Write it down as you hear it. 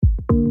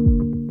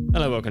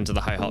Hello, welcome to the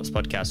High Hops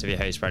podcast with your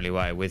host Bradley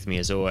White. With me,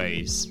 as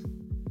always,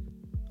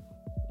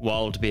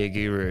 Wild Beer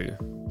Guru,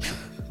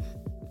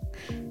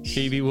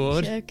 Phoebe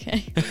Ward.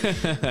 Okay.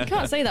 You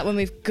can't say that when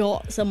we've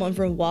got someone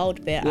from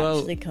Wild Beer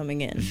actually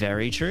coming in.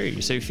 Very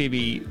true. So,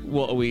 Phoebe,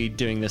 what are we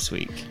doing this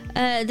week?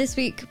 This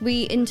week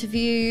we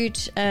interviewed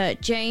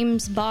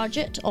James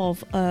Bargett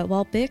of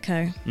Wild Beer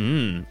Co.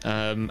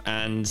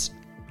 And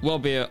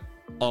Wild Beer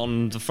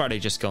on the Friday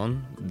just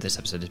gone, this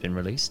episode has been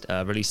released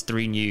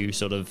 3 new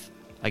sort of,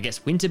 I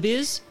guess, winter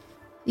beers?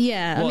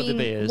 Yeah, What are the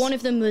beers? One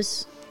of them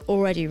was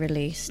already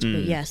released,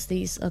 but yes,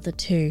 these other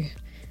 2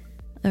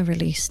 are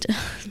released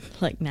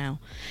like now.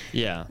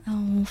 Yeah.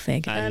 Oh,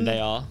 fig. And they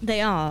are? They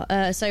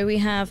are. So we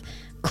have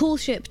Cool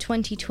Ship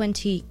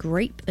 2020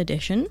 Grape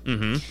Edition.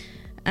 Mm-hmm.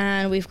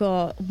 And we've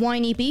got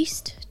Whiny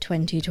Beast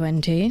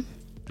 2020.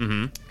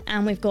 Mm-hmm.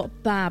 And we've got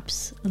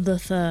Babs the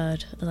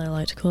Third, as I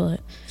like to call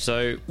it.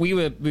 So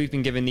we've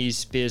been given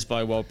these beers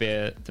by Wild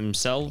Beer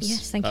themselves.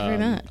 Yes, thank you very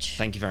much.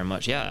 Thank you very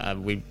much. Yeah,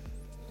 we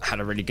had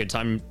a really good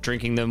time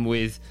drinking them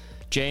with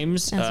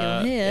James. As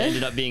you're here. It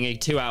ended up being a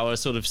 2-hour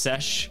sort of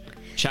sesh,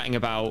 chatting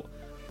about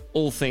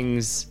all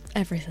things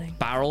Everything.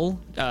 barrel.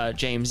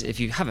 James, if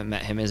you haven't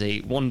met him, is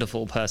a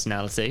wonderful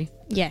personality.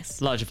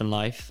 Yes. Larger than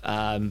life.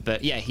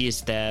 But yeah, he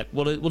is there.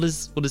 What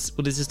is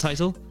his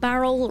title?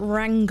 Barrel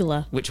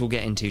Wrangler. Which we'll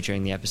get into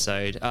during the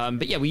episode.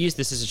 But yeah, we use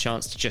this as a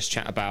chance to just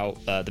chat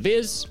about the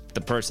beers,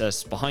 the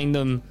process behind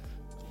them,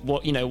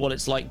 what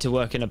it's like to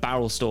work in a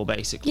barrel store,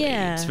 basically.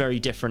 Yeah. It's a very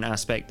different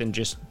aspect than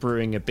just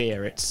brewing a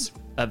beer. It's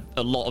a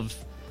lot of...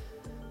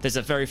 There's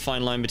a very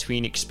fine line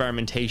between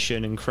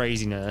experimentation and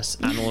craziness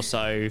and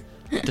also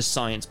the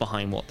science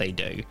behind what they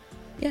do.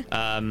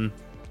 Yeah.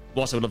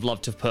 Whilst I would have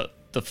loved to have put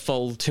the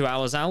full 2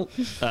 hours out,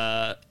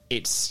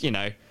 it's,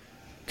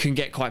 can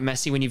get quite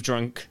messy when you've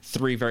drunk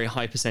 3 very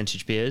high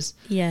percentage beers.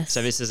 Yes.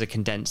 So this is a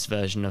condensed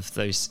version of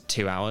those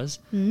 2 hours.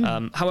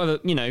 However,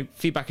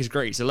 feedback is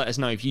great. So let us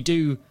know if you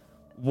do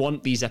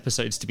want these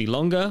episodes to be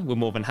longer. We're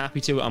more than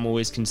happy to. I'm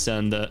always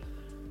concerned that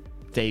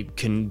they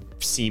can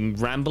seem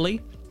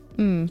rambly.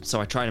 So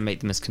I try to make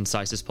them as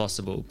concise as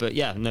possible. But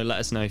yeah, let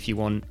us know if you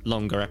want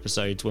longer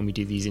episodes when we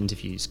do these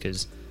interviews,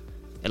 because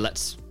it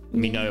lets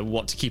me know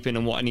what to keep in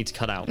and what I need to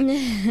cut out.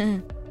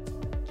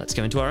 Let's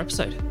go into our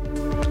episode.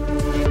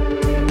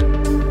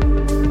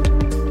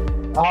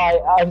 Hi,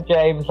 I'm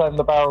James. I'm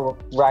the barrel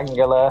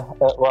wrangler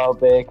at Wild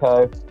Beer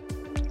Co.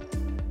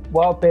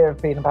 Wild Beer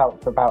have been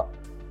about for about,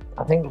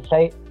 I think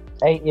it's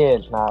 8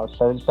 years now.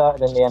 So it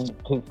started in the end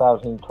of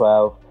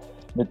 2012.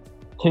 The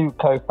 2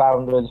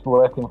 co-founders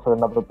working for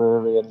another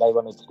brewery, and they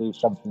wanted to do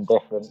something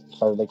different,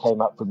 so they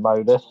came up with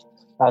Modus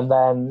and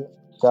then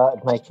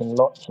started making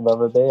lots of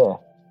other beer.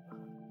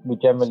 We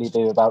generally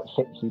do about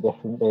 60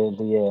 different beers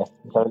a year,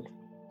 so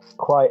it's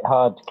quite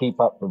hard to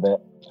keep up with it.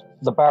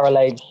 The barrel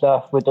aged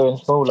stuff, we're doing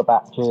smaller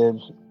batches,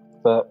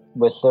 but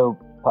we're still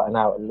putting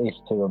out at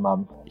least 2 a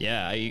month.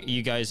 Yeah,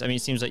 you guys,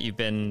 it seems like you've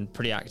been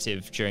pretty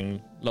active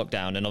during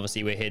lockdown, and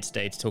obviously we're here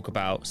today to talk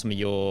about some of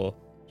your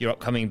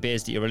upcoming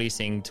beers that you're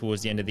releasing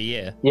towards the end of the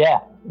year.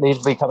 Yeah, these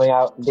will be coming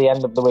out at the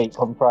end of the week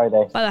on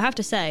Friday. Well, I have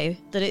to say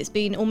that it's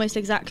been almost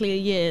exactly a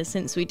year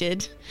since we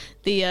did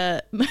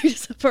the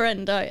Modus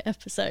Operandi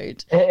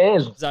episode. It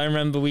is. So I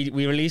remember we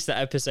released that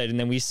episode and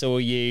then we saw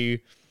you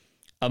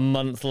a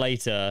month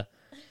later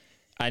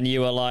and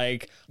you were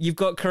like, you've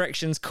got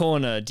Corrections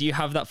Corner. Do you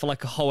have that for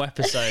like a whole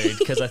episode?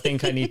 Because I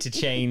think I need to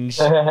change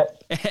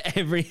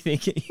everything.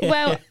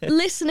 Well,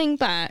 listening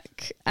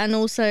back and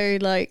also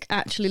like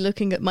actually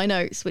looking at my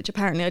notes, which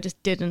apparently I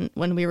just didn't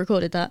when we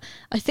recorded that,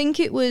 I think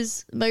it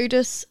was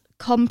Modus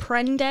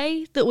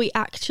Comprende that we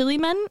actually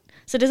meant.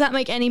 So does that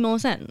make any more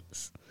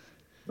sense?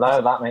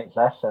 No, that makes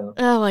less sense.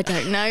 Oh, I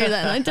don't know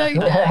then. I don't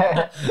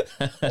know.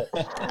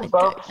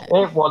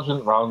 It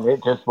wasn't wrong.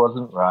 It just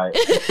wasn't right.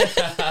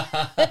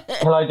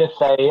 Can I just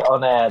say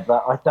on air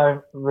that I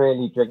don't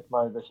really drink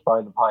Modus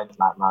by the pint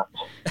that much.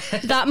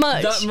 That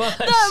much? That much?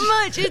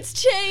 That much. It's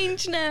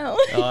changed now.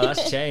 Oh,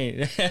 that's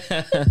changed.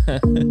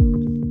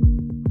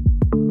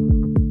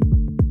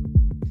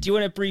 Do you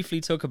want to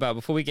briefly talk about,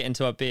 before we get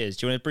into our beers,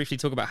 do you want to briefly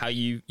talk about how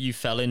you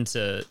fell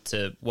into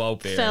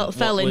Wild Beer?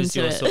 Fell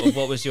into it.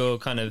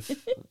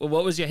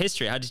 What was your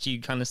history? How did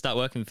you kind of start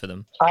working for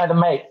them? I had a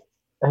mate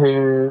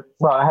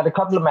I had a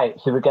couple of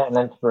mates who were getting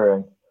into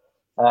brewing,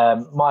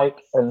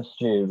 Mike and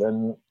Stu,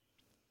 and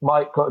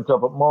Mike got a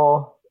job at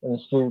Moore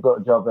and Stu got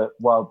a job at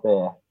Wild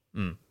Beer.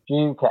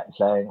 Stu kept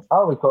saying,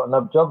 "Oh, we've got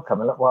another job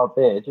coming at Wild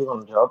Beer. Do you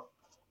want a job?"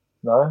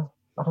 No,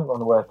 I don't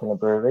want to work in a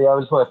brewery. I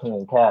was working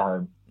in a care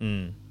home.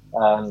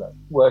 And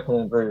working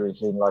in a brewery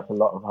seemed like a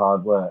lot of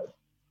hard work.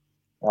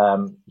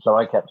 So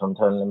I kept on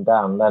turning them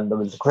down. Then there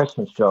was a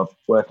Christmas job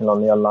working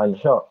on the online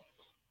shop.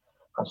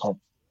 I said,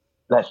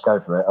 let's go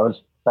for it. I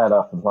was fed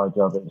up with my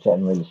job. It was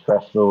getting really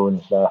stressful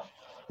and stuff.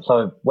 So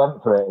I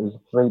went for it. It was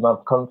a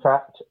 3-month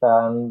contract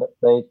and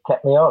they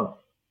kept me on.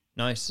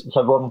 Nice.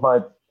 So one of my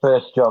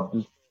first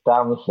jobs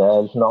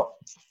downstairs, not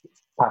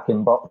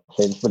packing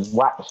boxes, was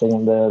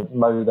waxing the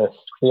Modus,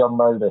 Beyond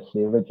Modus,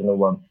 the original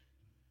one.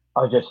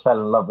 I just fell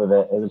in love with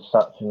it. It was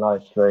such a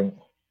nice drink.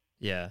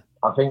 Yeah.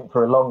 I think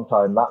for a long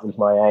time that was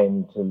my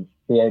aim, to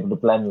be able to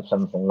blend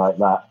something like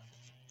that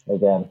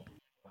again.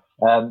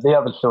 The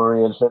other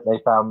story is that they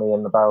found me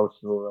in the barrel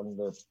store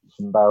under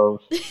some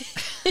barrels.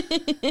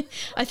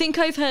 I think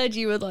I've heard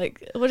you were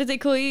like, what did they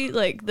call you?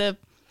 Like the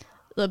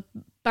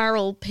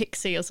barrel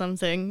pixie or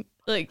something.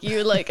 Like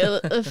you're like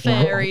a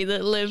fairy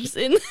that lives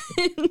in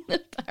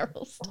the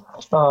barrel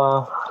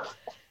store.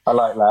 I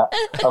like that.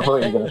 I thought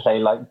you were going to say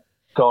like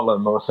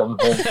Gollum or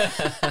something.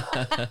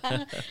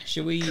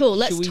 Should we? Cool.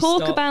 Let's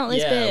talk about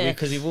this beer,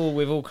 because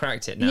we've all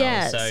cracked it now.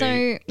 Yeah.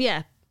 So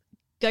yeah,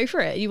 go for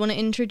it. You want to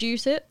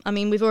introduce it? I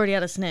mean, we've already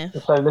had a sniff.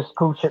 So this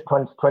Cool Ship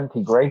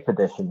 2020 Grape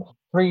Edition.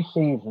 3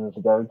 seasons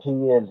ago,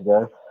 2 years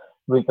ago,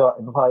 we got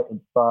invited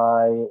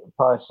by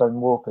Firestone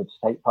Walker to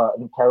take part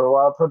in the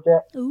Terroir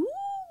project. Ooh.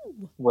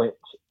 Which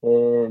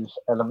is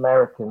an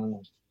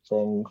American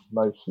thing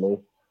mostly.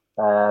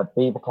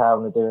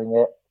 Beavertown are doing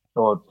it,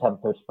 or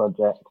Tempest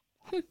Project.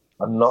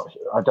 I'm not.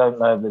 I don't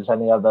know if there's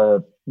any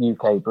other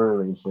UK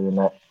breweries doing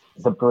it.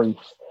 The brief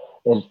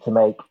is to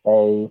make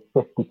a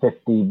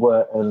 50-50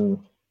 wort and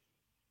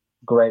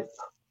grape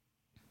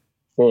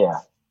beer.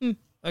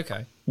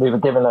 Okay. We were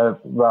given a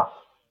rough,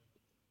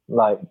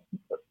 like,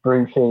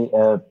 brew sheet,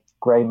 a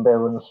grain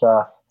bill and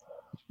stuff.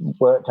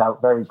 Worked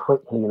out very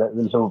quickly that it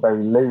was all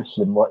very loose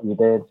in what you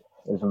did.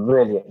 It was a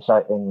really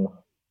exciting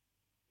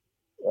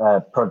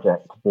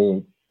project to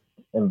be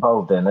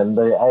involved in, and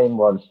the aim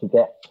was to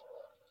get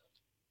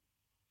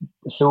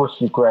source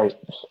your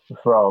grapes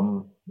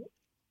from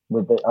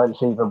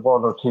it's either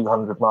 100 or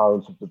 200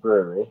 miles of the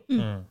brewery,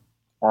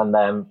 and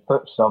then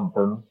foot stomp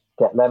them,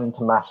 get them to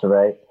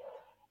macerate,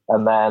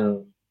 and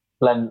then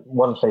blend.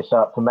 Once they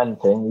start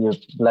fermenting, you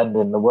blend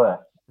in the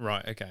wort.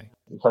 Right. Okay.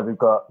 So we've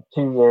got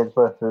 2 years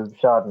worth of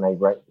Chardonnay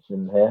grapes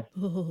in here,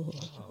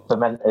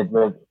 fermented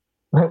with.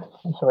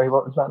 Sorry,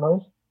 what was that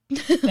noise?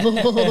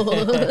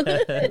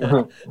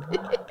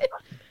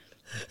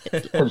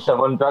 Has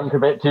someone drunk a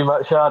bit too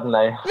much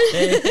Chardonnay?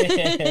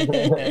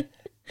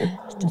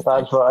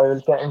 That's what I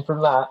was getting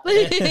from that.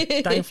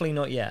 Thankfully,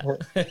 not yet.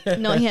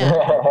 Not yet.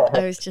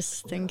 I was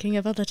just thinking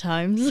of other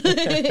times.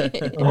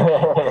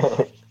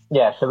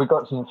 Yeah, so we've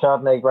got some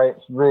Chardonnay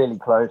grapes really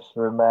close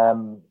from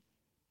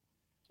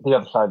the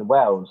other side of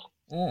Wales,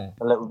 a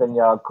little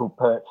vineyard called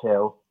Perch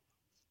Hill.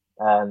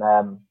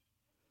 And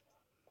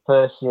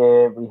first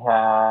year we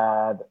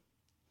had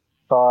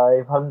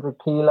 500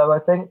 kilo, I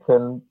think,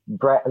 and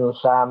Brett and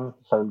Sam,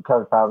 so the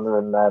co-founder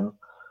and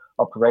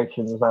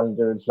operations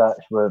manager and such,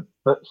 were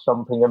foot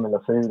stomping them in a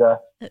fooder.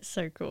 That's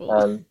so cool.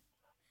 And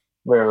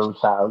we were all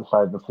sat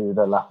outside the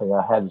fooder laughing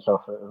our heads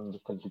off at them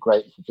because the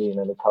grapes had been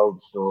in a cold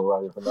store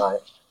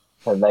overnight,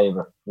 and they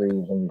were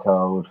freezing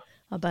cold.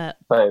 I bet.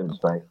 But it was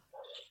great.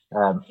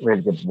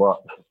 Really good to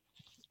watch.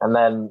 And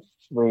then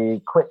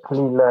we quickly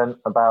learnt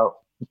about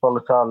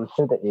volatile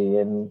acidity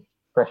in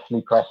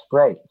freshly pressed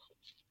grapes,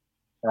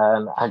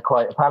 and had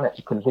quite a panic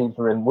because these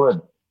were in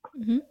wood.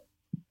 Mm-hmm.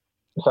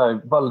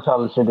 So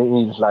volatile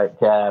acidity is like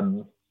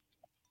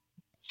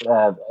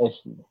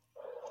it's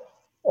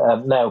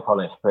nail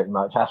polish, pretty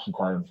much,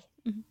 acetone.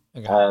 Mm-hmm.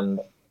 Okay. And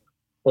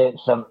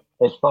it's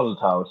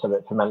volatile, so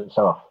it ferments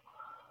off.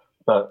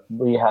 But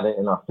we had it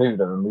in our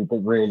fooder, and we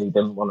really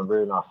didn't want to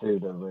ruin our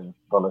fooder with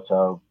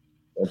volatile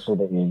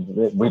acidity.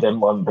 We didn't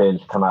want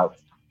beers to come out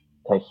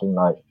tasting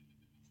like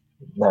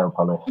nail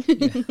polish.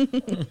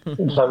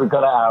 So we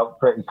got it out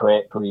pretty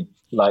quick. We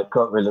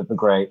got rid of the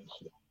grapes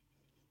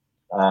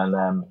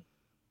and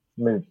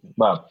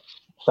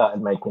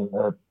started making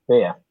the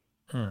beer.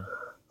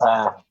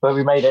 But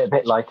we made it a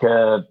bit like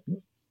a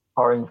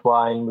orange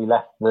wine. We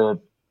left the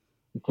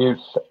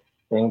juice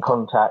in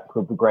contact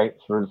with the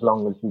grapes for as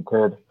long as we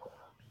could.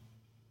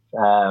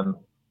 I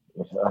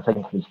think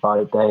it was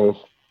 5 days,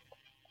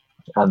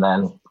 and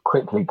then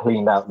quickly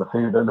cleaned out the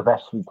fooder the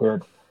best we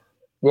could.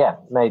 Yeah,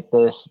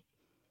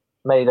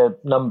 made a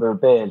number of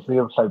beers. We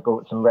also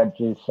bought some red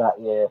juice that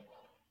year,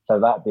 so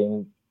that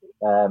being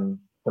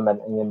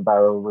fermenting in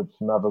barrel with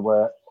some other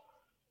work.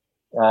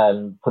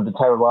 And for the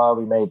terroir,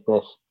 we made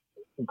this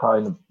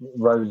kind of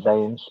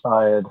rosé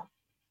inspired,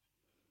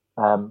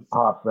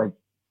 half red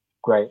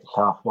grapes,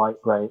 half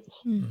white grapes,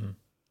 and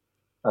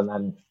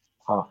then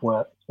half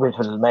wort, which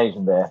was an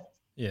amazing beer,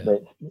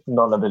 which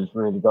none of us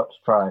really got to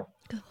try.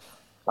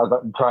 I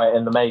got to try it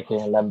in the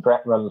making, and then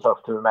Brett runs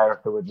off to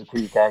America with the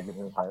 2 kegs,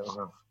 and it's like,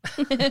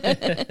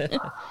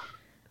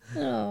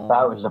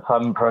 that was a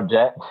fun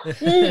project.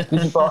 Did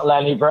you bottle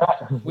any,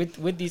 Brett?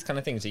 With these kind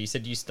of things, so you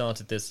said you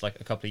started this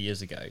like a couple of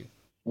years ago.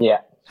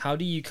 Yeah. How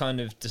do you kind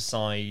of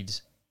decide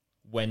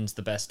when's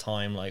the best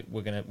time? Like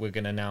we're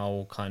gonna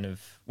now kind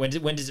of when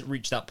does it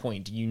reach that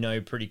point? Do you know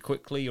pretty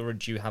quickly, or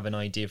do you have an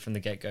idea from the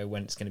get go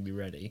when it's going to be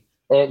ready?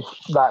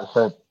 That's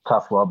a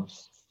tough one.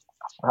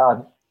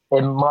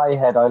 In my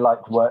head, I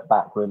like to work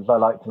backwards. I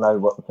like to know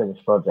what the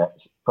finished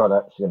product's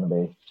going to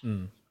be.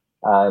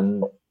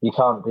 And you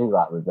can't do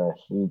that with this.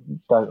 You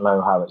don't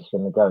know how it's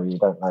going to go. You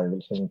don't know if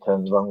it's going to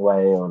turn the wrong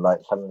way or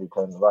suddenly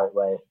turn the right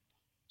way.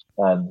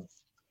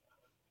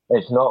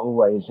 It's not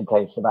always a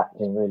case of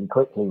acting really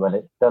quickly when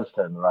it does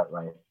turn the right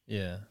way.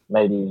 Yeah.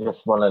 Maybe you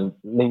just want to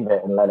leave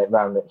it and let it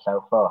round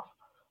itself off.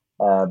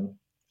 I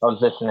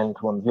was listening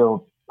to one of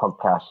your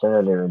podcasts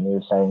earlier, and you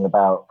were saying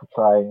about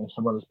trying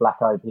someone's black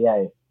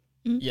IPA.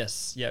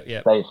 Yes. Yeah.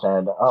 They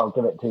said, "Oh,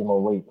 give it 2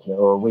 more weeks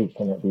or a week,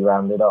 and it'll be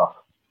rounded off."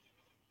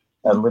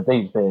 And with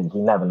these beers,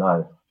 you never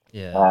know.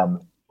 Yeah.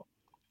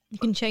 You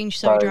can change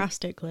so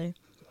drastically.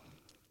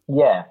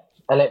 Yeah,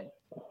 and it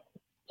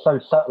so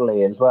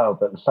subtly as well,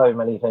 but so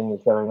many things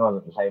going on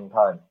at the same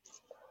time.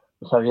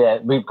 So yeah,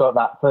 we've got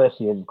that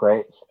first year's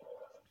grapes.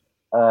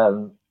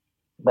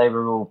 They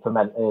were all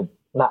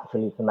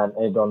naturally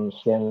fermented on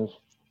skins.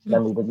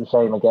 Then we did the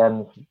same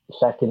again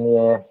second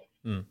year.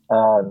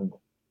 And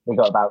we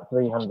got about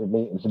 300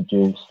 litres of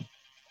juice.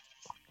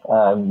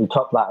 We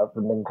topped that up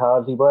with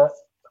Ninkasi wort.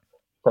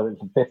 So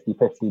it's a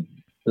 50-50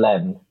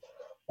 blend.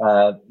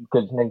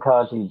 Because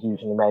Ninkasi is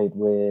usually made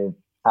with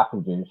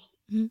apple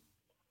juice.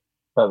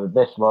 But with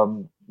this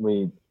one,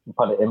 we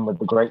put it in with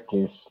the grape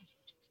juice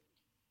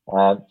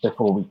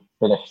before we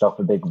finished off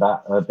a big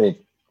batch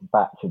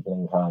of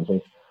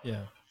Ninkasi.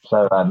 Yeah.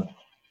 So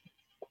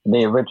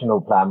the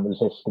original plan was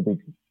this to be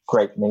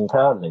grape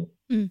Ninkasi.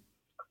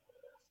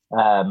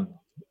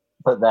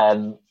 But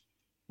then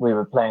we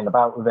were playing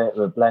about with it,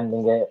 we were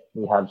blending it.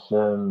 We had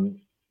some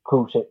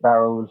coolship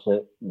barrels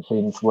that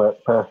seemed to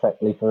work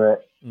perfectly for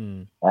it.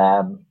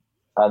 And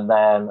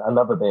then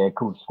another beer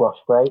called Squash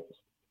Grapes,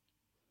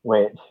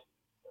 which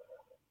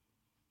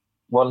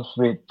once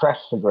we'd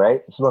pressed the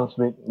grapes, once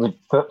we'd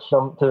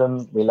stomped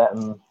them, we let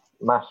them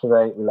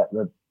macerate, we let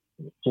the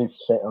juice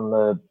sit on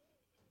the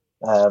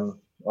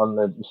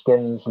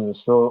skins and the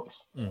stalks,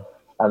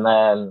 and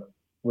then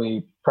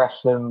we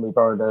pressed them. We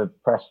borrowed a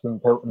Preston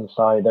Pilton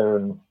cider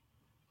and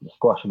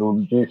squashed all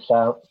the juice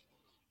out,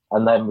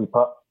 and then we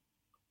put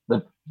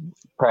the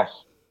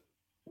pressed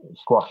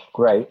squashed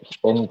grapes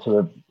into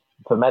a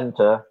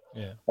fermenter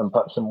and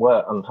put some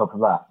wort on top of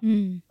that.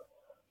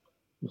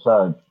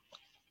 So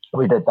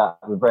we did that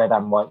with red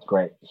and white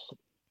grapes.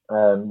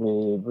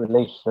 We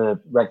released the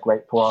red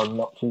grape one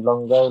not too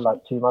long ago,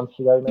 like 2 months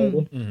ago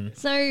maybe.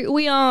 So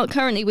we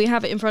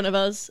have it in front of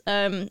us.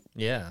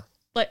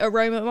 Like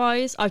aroma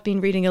wise, I've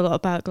been reading a lot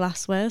about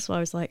glassware, so I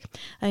was like,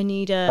 I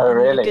need a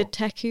good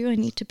teku. I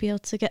need to be able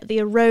to get the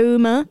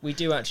aroma. We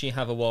do actually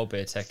have a wild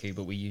beer teku,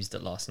 but we used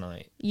it last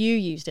night. You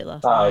used it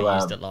last night. I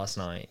used it last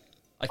night.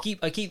 I keep.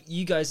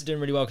 You guys are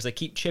doing really well because I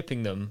keep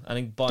chipping them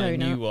and buying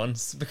new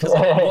ones because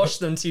I wash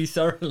them too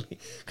thoroughly.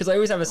 Because I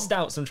always have a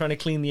stout, so I'm trying to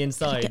clean the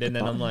inside, and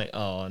then I'm like,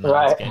 oh no,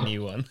 let's get a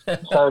new one.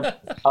 So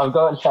I've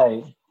got to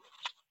say,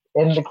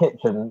 in the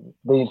kitchen,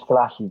 these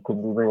glasses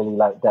can be really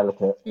like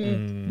delicate,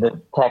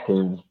 the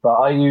tekus, but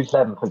I use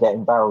them for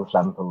getting barrel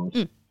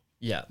samples.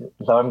 Yeah.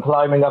 So I'm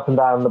climbing up and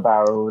down the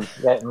barrels,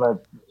 getting my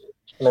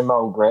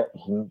mole grips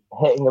and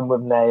hitting them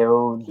with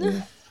nails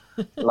and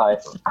like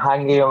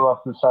hanging them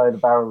off the side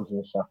of barrels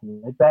and stuff,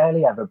 and they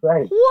barely ever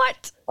break.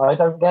 What? I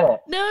don't get it.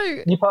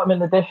 No. You put them in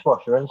the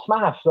dishwasher and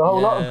smash the whole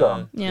lot of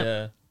them.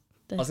 Yeah.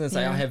 I was going to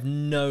say, I have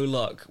no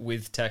luck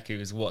with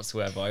tekus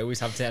whatsoever. I always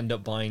have to end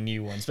up buying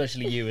new ones,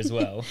 especially you as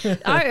well.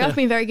 I've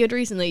been very good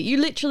recently. You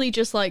literally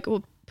just like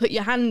put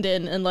your hand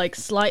in and like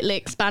slightly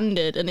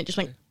expanded and it just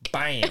went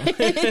bam.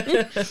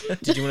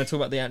 Did you want to talk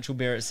about the actual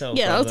beer itself?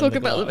 Yeah, I'll talk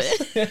about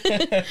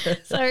the beer.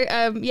 So,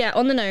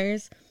 on the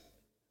nose.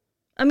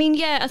 I mean,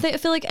 I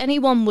feel like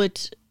anyone would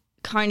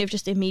kind of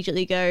just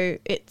immediately go,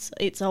 it's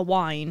a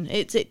wine.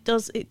 It's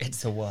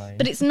a wine.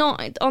 But it's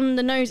not, on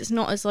the nose, it's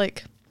not as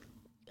like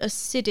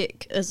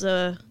acidic as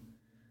not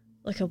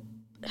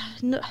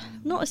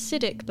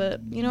acidic,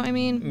 but you know what I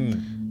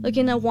mean? Like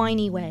in a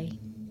winey way.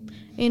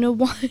 In a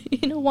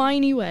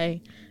winey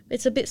way.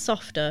 It's a bit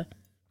softer.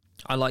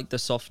 I like the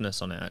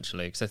softness on it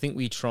actually, because I think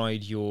we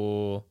tried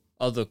your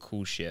other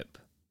coolship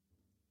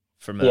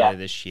from earlier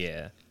this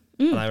year,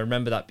 and I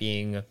remember that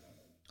being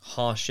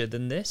harsher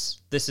than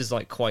this. This is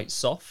like quite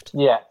soft.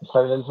 Yeah,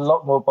 so there's a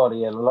lot more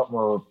body and a lot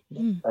more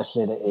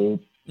acidity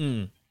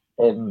in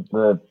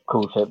the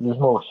coolship. There's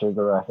more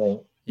sugar, I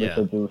think,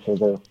 residual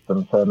sugar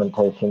from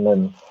fermentation,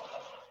 and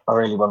I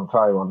really want to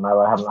try one now.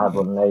 I haven't had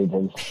one in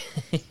ages.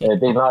 It'd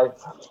be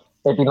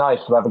nice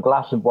to have a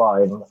glass of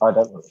wine. I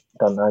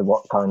don't know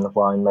what kind of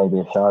wine, maybe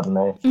a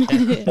Chardonnay,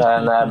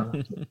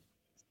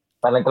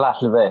 and a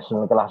glass of this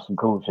and a glass of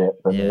coolship,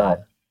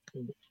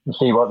 and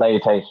see what they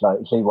taste like.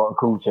 See what a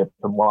coolship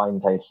and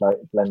wine tastes like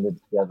blended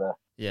together.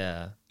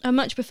 Yeah, I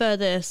much prefer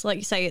this. Like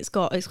you say, it's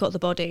got the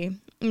body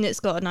and it's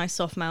got a nice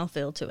soft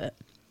mouthfeel to it.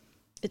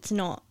 It's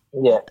not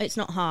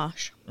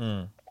harsh.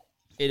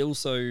 It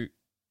also, I'm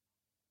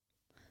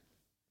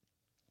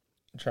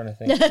trying to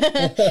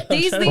think.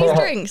 These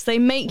drinks, they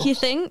make you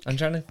think. I'm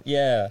trying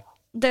to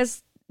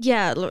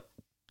look,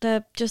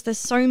 there's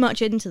so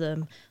much into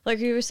them. Like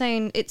you were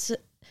saying, it's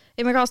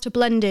in regards to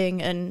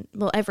blending and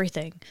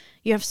everything.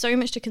 You have so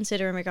much to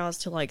consider in regards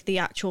to like the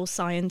actual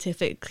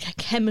scientific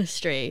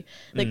chemistry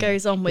that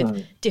goes on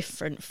with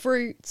different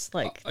fruits,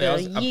 like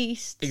the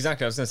yeast.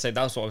 Exactly, I was going to say,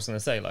 that's what I was going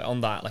to say. Like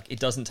on that, like it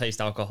doesn't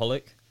taste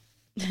alcoholic.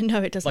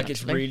 No, it doesn't. Like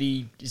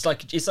actually. it's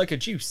like a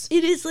juice.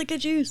 It is like a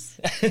juice.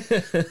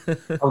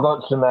 I've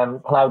got some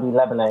cloudy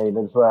lemonade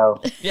as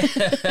well.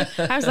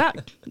 How's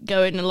that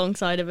going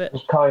alongside of it?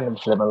 It's kind of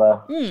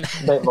similar. A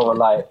bit more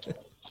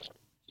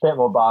bit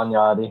more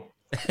barnyardy.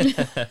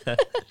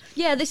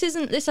 Yeah, this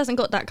hasn't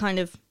got that kind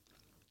of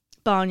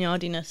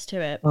barnyardiness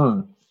to it.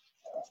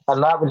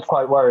 And that was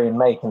quite worrying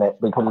making it,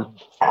 because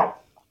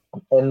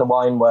in the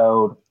wine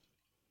world,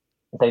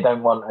 they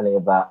don't want any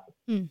of that.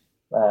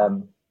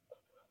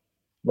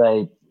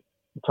 They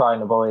try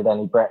and avoid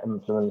any Brett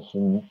influence,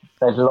 and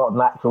there's a lot of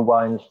natural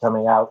wines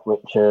coming out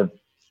which are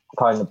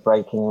kind of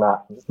breaking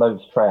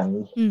those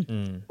trends.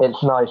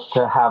 It's nice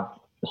to have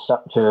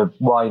such a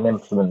wine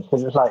influence,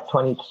 because it's like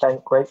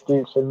 20% grape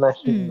juice in this,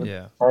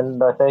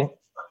 and I think,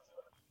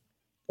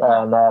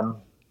 and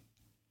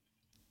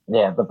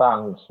the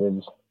balance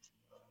is.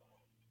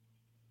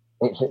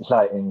 It's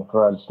exciting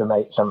for us to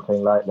make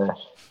something like this.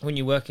 When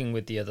you're working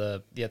with the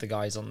other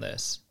guys on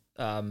this,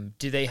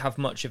 do they have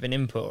much of an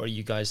input, or are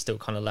you guys still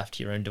kind of left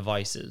to your own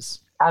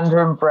devices?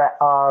 Andrew and Brett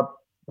are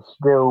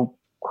still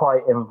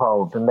quite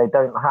involved, and they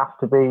don't have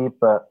to be,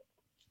 but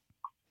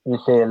you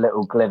see a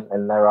little glint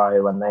in their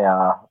eye when they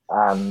are,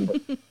 and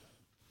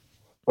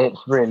it's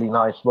really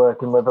nice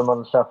working with them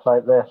on stuff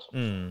like this.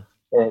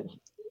 It's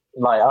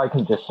like I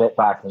can just sit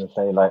back and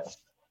say, like,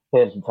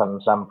 here's a ton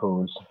of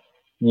samples,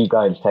 you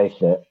guys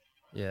taste it.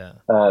 Yeah.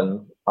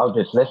 I'll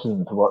just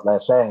listen to what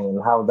they're saying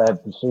and how they're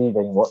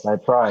perceiving what they're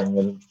trying,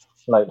 and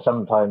like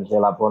sometimes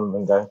you'll have one of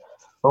them go,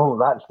 "Oh,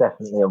 that's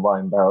definitely a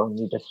wine barrel," and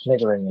you're just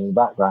sniggering in the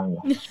background.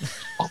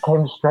 That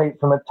came straight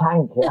from a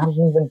tank. It hasn't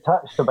even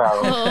touched the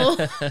barrel.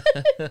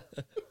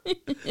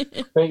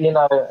 But you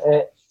know,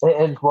 it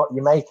is what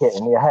you make it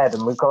in your head.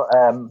 And we've got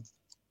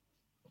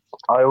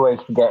I always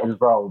forget his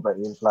role, but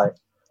he's like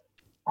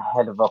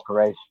head of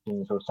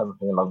operations or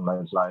something along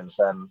those lines.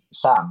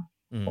 Sam.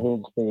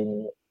 He's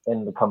been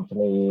in the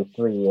company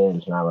 3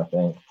 years now, I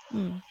think.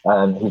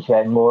 And he's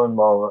getting more and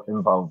more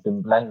involved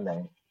in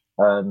blending.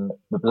 And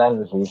the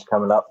blends he's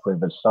coming up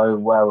with are so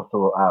well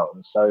thought out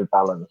and so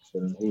balanced.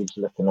 And he's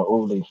looking at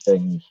all these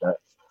things that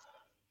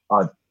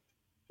I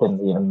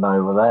didn't even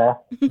know were there.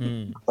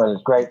 And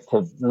it's great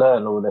to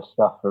learn all this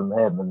stuff from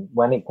him. And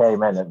when he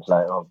came in, it was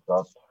like, oh,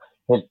 God,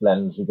 his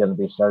blends are going to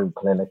be so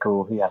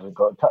clinical. He hasn't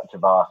got a touch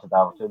of art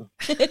about him.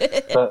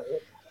 But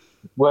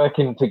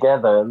working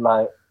together,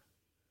 like,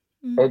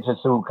 it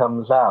just all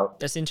comes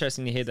out. That's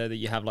interesting to hear, though, that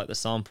you have like the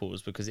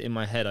samples, because in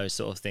my head I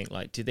sort of think,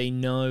 like, do they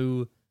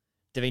know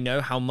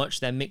how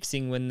much they're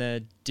mixing when they're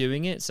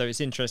doing it? So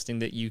it's interesting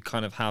that you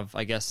kind of have,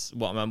 I guess,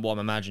 what I'm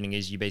imagining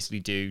is you basically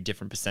do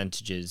different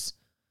percentages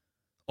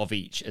of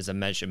each as a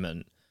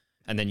measurement,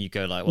 and then you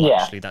go like, well,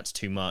 actually that's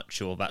too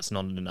much, or that's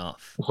not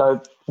enough.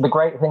 So the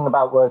great thing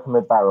about working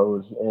with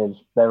barrels is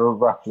they're all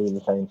roughly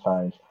the same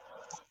size.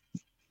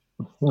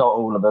 Not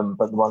all of them,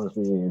 but the ones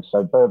we use.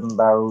 So bourbon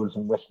barrels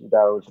and whiskey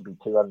barrels would be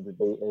 200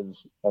 litres,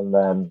 and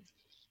then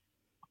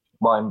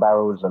wine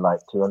barrels are like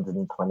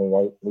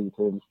 228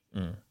 litres.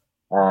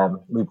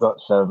 We've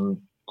got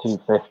some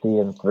 250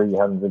 and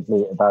 300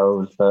 litre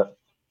barrels, but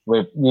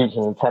we're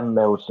using a 10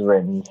 ml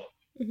syringe,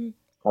 and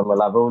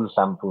we'll have all the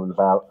samples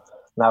out.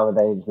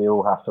 Nowadays, we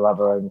all have to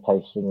have our own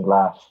tasting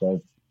glass.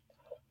 So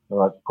we'll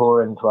like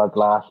pour into our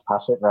glass,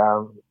 pass it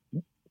round,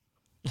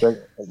 drink,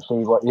 and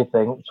see what you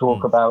think,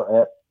 talk about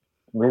it.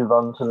 Move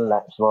on to the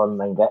next one,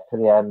 then get to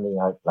the end, and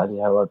you're like, bloody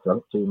hell, I've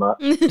drunk too much.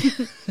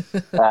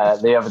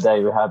 The other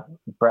day we had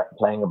Brett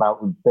playing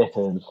about with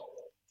bitters,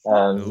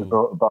 and we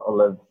brought a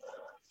bottle of,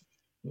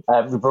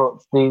 we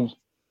brought these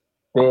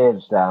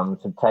beers down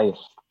to taste.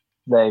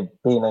 They've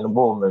been in a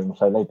warm room,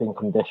 so they've been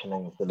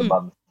conditioning for the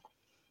month.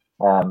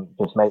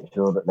 Just make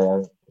sure that they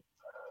don't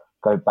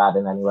go bad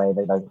in any way,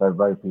 they don't go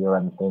ropey or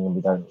anything, and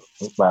we don't,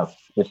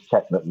 just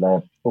check that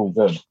they're all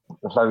good.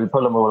 So we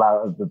pull them all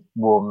out of the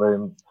warm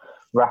room,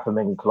 wrap them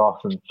in cloth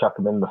and chuck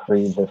them in the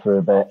freezer for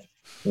a bit,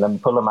 and then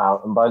pull them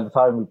out. And by the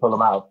time we pull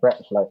them out,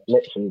 Brett's like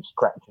literally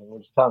scratching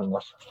his tongue.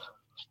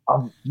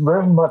 I've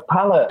ruined my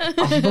palate.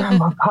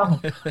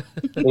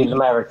 He's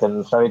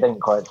American, so he didn't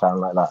quite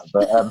sound like that.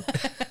 But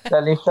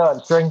then he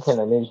starts drinking,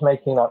 and he's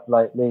making up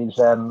like these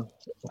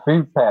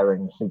food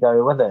pairings to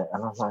go with it.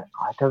 And I was like,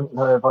 I don't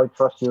know if I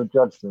trust your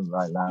judgment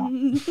right now.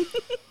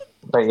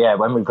 But yeah,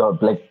 when we've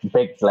got a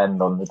big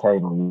blend on the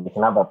table, you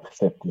can have up to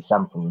 50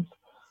 samples.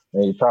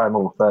 And you try them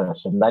all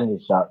first, and then you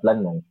start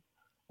blending,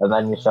 and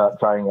then you start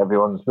trying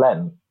everyone's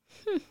blend.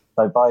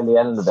 So by the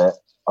end of it,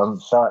 I'm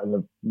starting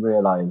to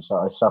realise that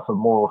I suffer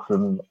more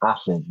from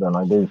acid than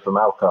I do from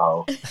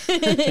alcohol.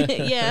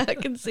 Yeah, I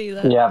can see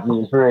that. You have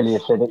these really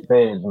acidic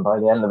beers, and by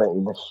the end of it,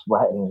 you're just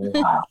sweating. And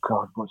you're like, oh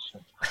God, what's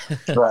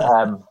this?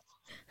 But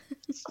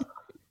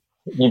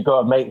you've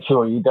got to make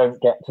sure you don't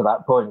get to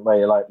that point where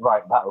you're like,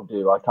 right, that'll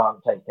do. I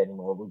can't take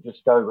anymore. We'll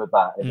just go with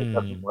that. If it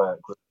doesn't work,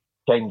 we'll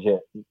change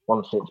it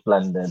once it's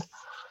blended.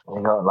 And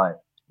you got to like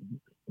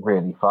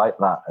really fight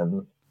that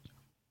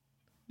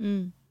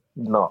and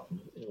not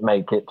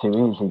make it too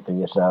easy for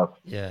yourself.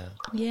 Yeah.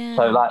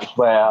 So that's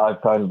where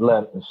I've kind of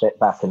learnt to sit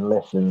back and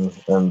listen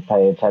and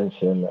pay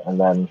attention, and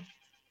then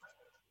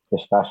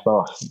bish bash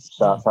bosh,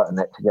 start putting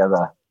it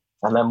together.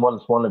 And then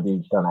once one of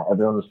you's done it,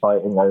 everyone's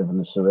fighting over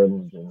the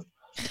syringe and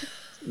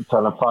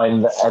trying to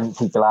find the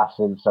empty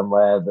glasses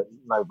somewhere that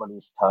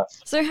nobody's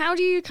touched. So how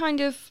do you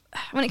kind of,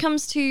 when it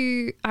comes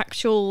to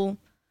actual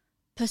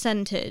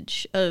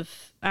percentage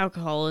of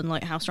alcohol and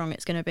like how strong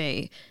it's going to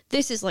be,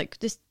 this is like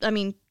this, I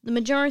mean, the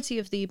majority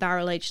of the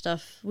barrel aged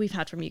stuff we've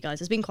had from you guys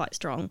has been quite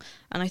strong,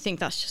 and I think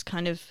that's just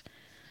kind of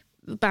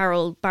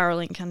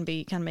barreling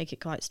can make it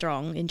quite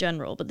strong in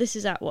general, but this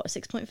is at what,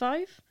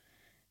 6.5?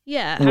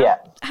 Yeah.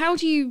 How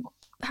do you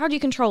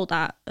control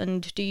that,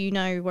 and do you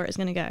know where it's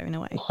going to go in a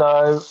way?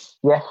 So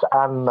yes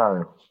and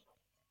no.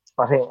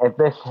 I think if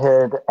this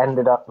had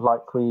ended up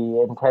like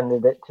we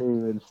intended it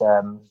to as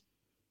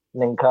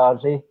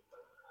Ninkasi,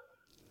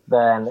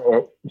 then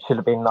it should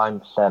have been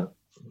 9%.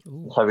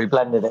 Ooh. So we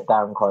blended it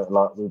down quite a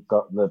lot. We've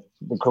got the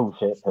cool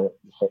ship at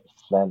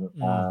 6%,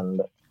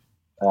 and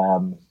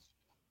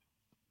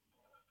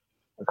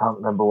I can't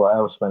remember what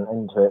else went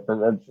into it, but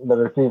there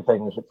were a few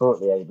things that brought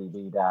the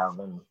ABV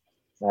down,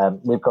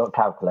 and we've got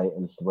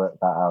calculators to work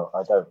that out.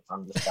 I don't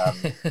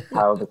understand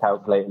how the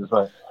calculators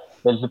work.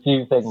 There's a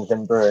few things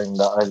in brewing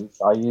that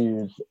I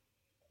use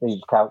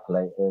these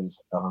calculators, and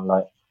I'm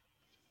like,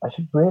 I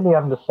should really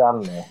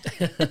understand this.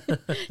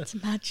 It's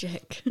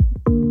magic.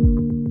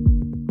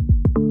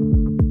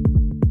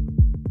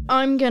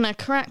 I'm gonna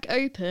crack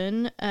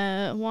open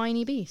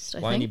Whiny Beast.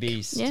 I think.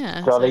 Beast.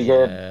 Yeah. Jolly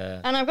good.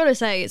 And I've got to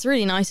say, it's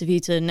really nice of you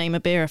to name a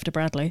beer after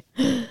Bradley.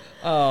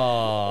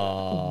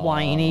 Oh.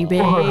 Whiny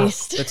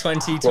Beast. The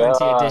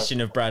 2020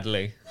 edition of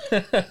Bradley.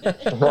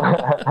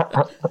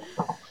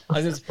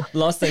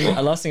 Last thing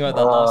about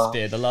that last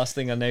beer, the last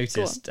thing I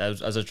noticed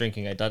as I was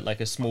drinking, I did like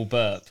a small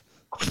burp,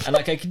 and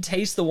like I could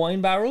taste the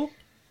wine barrel.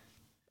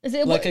 Is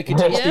it like I could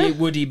taste the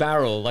woody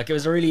barrel? Like it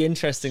was a really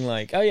interesting.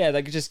 Like, oh yeah,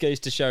 that just goes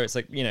to show it's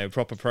like, you know,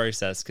 proper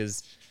process,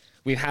 because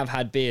we have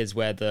had beers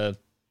where the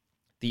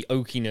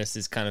oakiness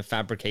is kind of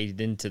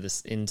fabricated into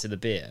the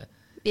beer.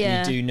 Yeah,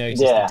 and you do notice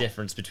the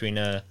difference between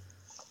a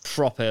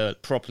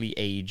properly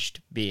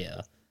aged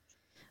beer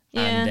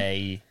and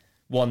a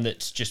one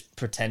that's just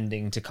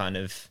pretending to kind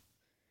of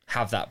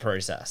have that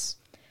process.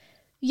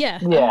 Yeah,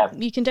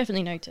 you can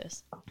definitely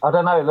notice. I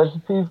don't know. There's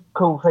a few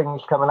cool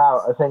things coming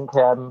out. I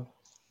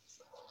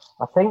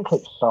think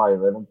it's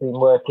Siren. I've been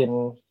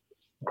working,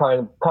 kind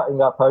of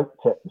cutting up oak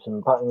chips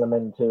and putting them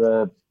into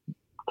a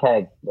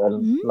keg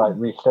and like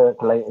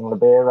recirculating the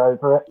beer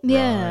over it.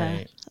 Yeah,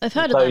 right. I've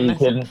heard of that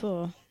method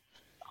before.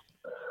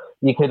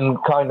 You can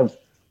kind of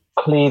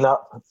clean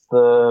up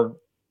the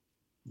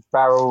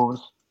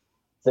barrels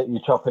that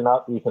you're chopping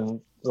up. You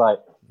can like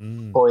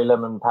boil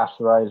them and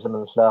pasteurize them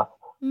and stuff.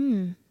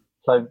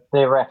 So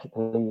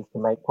theoretically, you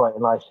can make quite a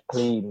nice,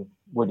 clean,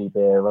 woody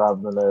beer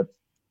rather than a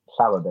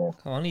sour beer.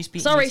 Come on, he's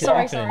beating sorry.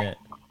 it.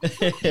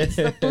 It's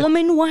the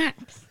blooming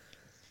wax.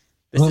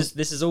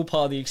 This is all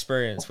part of the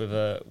experience with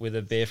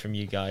a beer from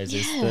you guys.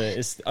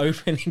 It's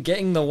opening,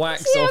 getting the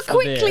wax off the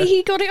beer. See how quickly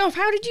he got it off.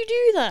 How did you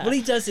do that? Well,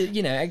 he does it,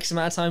 X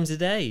amount of times a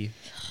day.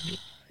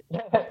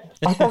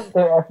 I don't do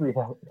it every day.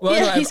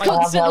 Well, he's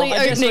constantly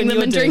opening them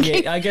and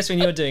drinking. I guess when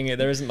you're doing it,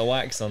 there isn't the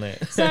wax on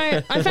it. So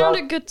I found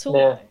a good tool.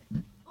 Yeah.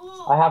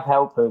 I have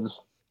helpers.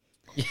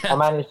 Yeah. I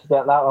managed to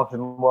get that off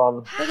in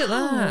one. Look at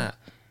that.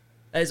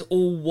 There's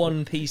all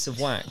one piece of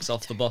wax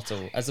off the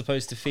bottle, as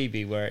opposed to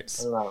Phoebe, where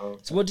it's. No.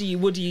 So what do you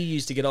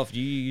use to get off? Do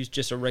you use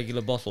just a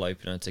regular bottle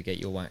opener to get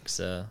your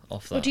wax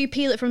off that? Or do you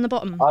peel it from the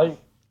bottom? I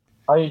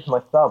use my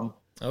thumb.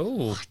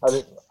 Oh.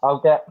 I'll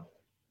get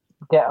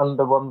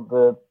under one of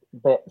the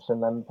bits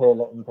and then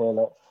peel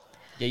it.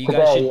 Yeah, you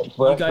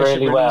guys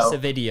should release a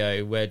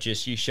video where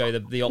just you show the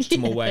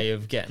optimal way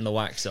of getting the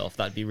wax off.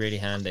 That'd be really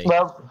handy.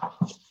 Well,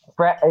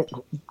 Brett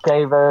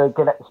gave a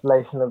good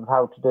explanation of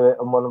how to do it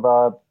on one of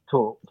our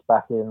talks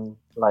back in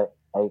like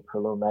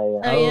April or May.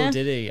 Yeah?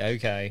 Did he?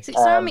 Okay.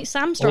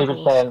 Sam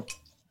struggled.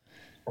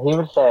 He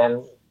was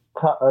saying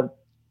cut a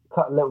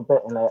little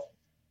bit in it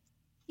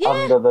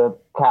under the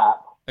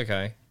cap.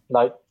 Okay.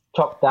 Like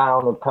chop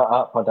down or cut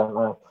up, I don't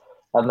know.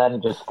 And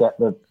then just get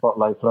the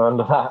bottle opener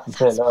under that and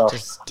peel it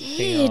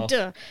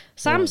off.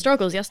 Sam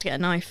struggles. He has to get a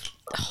knife.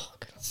 Oh,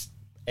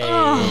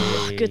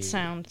 good. Good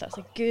sound. That's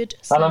a good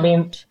sound. And I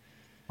mean,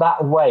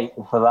 that weight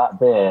for that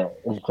beer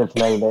has just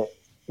made it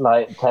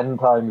like 10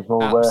 times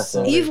more worth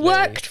it. You've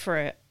worked for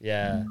it.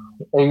 Yeah.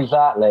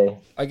 Exactly.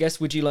 I guess,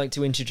 would you like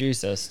to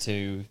introduce us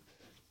to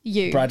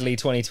you, Bradley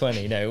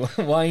 2020? No,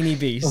 Whiny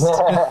Beast.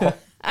 So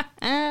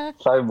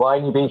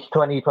Whiny Beast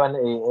 2020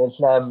 is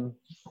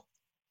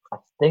I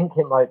think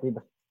it might be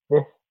the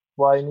 5th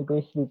Whiny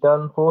Beast we've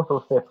done, 4th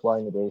or 5th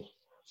Whiny Beast.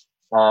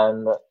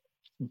 And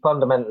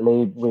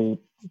fundamentally, we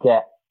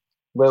get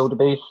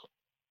wildebeest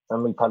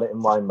and we put it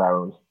in wine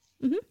barrels.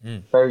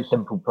 Very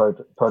simple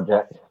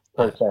process.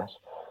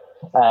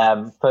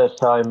 First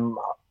time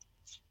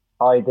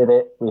I did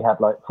it, we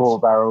had like 4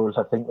 barrels.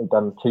 I think we'd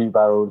done 2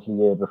 barrels a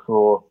year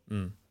before.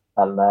 And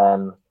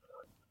then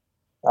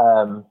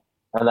all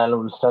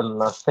of a sudden,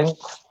 I think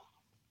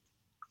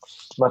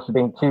must have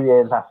been 2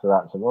 years after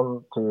that. So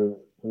 1, 2,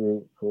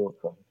 3, 4,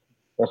 5,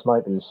 This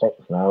might be the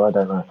 6th now, I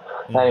don't know.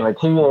 Anyway,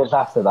 2 years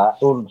after that,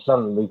 all of a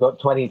sudden we got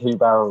 22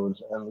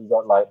 barrels and we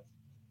got like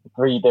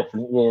 3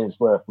 different years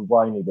worth of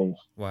Winey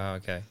Beast. Wow.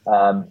 Okay.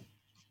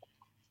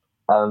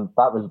 And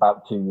that was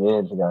about 2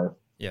 years ago.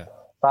 Yeah.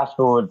 Fast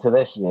forward to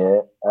this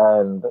year,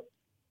 and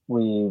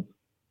we've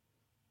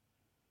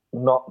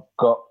not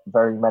got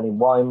very many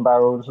wine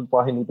barrels of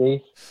Winey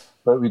Beast,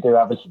 but we do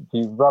have a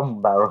few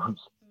rum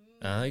barrels.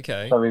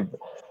 Okay. So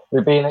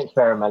we've been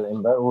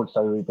experimenting, but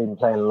also we've been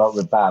playing a lot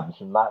with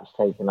Babs, and that's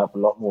taken up a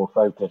lot more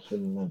focus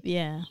in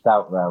the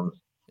stout rounds.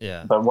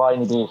 Yeah. But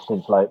Winey Beast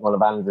is like one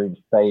of Andrew's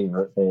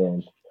favourite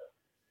beers.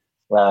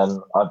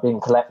 I've been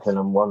collecting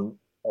them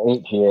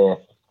each year.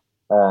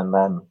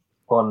 And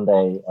one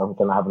day I'm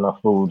going to have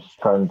enough balls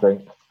to try and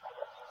drink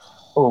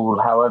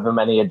however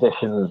many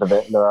editions of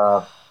it there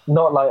are.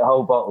 Not like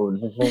whole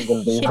bottles. This isn't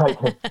going to be like...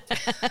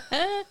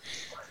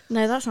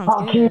 No, that sounds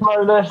Fuck good. you,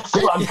 Molus.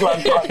 Glug,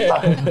 glug, glug,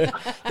 glug.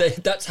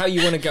 That's how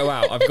you want to go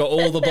out. I've got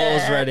all the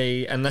bottles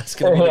ready, and that's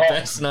going to be the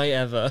best night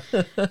ever.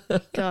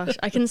 Gosh,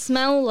 I can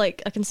smell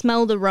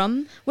the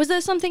rum. Was there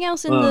something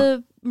else in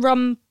the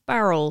rum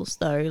barrels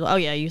though? Oh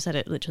yeah, you said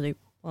it literally.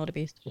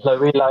 Wildebeest. So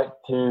we like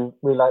to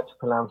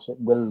pronounce it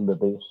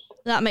wildebeest.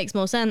 That makes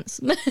more sense.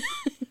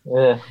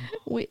 Yeah.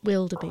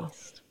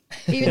 Wildebeest.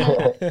 Even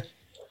though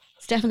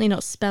it's definitely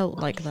not spelt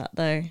like that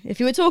though. If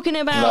we're talking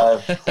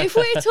about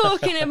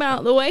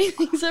the way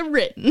things are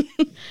written,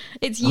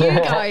 it's you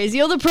guys.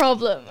 You're the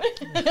problem.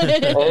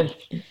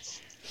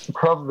 It's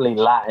probably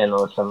Latin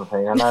or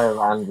something. I know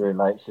Andrew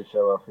likes to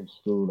show off his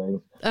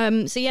schooling.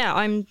 So yeah,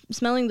 I'm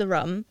smelling the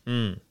rum.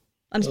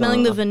 I'm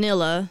smelling the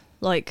vanilla,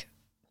 like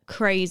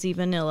crazy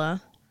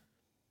vanilla.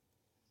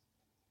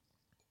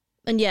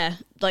 And yeah,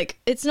 like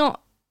it's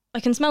not, I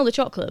can smell the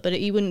chocolate, but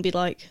you wouldn't be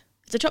like,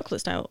 it's a chocolate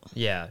stout.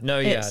 Yeah,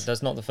 no,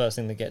 that's not the first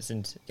thing that gets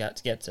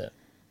it.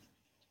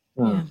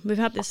 Yeah, we've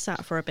had this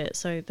sat for a bit,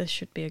 so this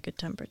should be a good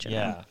temperature.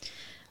 Yeah.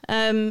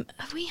 Now.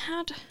 We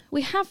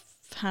have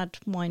had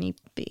Winey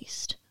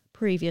Beast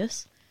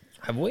previous.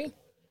 Have we?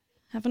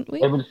 Haven't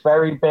we? It was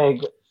very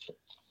big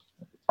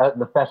at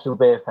the Festival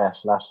Beer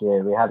Fest last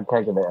year. We had a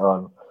keg of it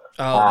on.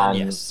 Oh,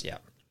 yes, yeah.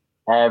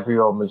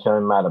 Everyone was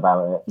going mad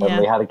about it. And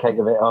we had a keg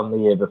of it on the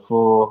year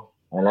before,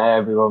 and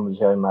everyone was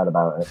going mad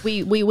about it.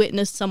 We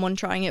witnessed someone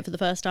trying it for the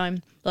first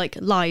time, like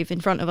live in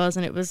front of us,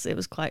 and it was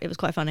quite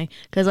funny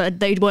because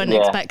they weren't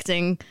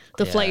expecting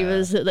the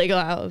flavors that they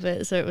got out of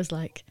it. So it was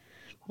like,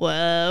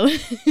 whoa.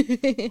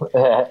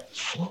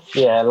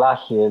 Yeah,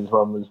 last year's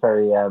one was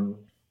very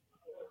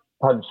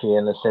punchy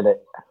and acidic.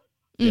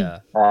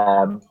 Yeah.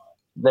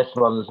 This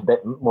one's a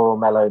bit more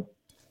mellowed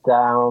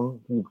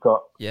down. You've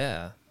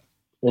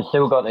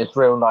still got this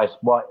real nice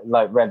white,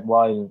 like red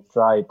wine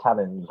dry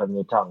tannins on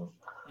your tongue.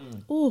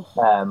 Ooh.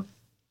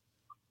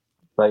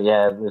 But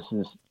yeah, this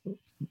is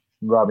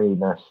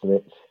rumminess,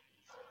 which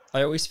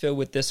I always feel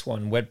with this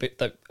one,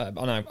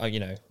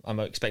 I'm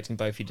expecting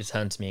both of you to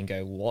turn to me and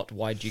go, "What?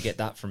 Why did you get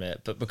that from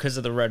it?" But because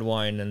of the red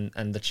wine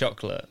and the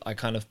chocolate, I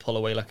kind of pull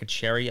away like a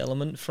cherry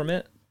element from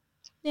it.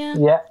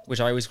 Yeah. Which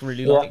I always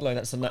really like. Like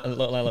that's a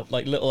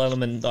little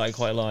element that I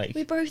quite like.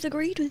 We both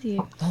agreed with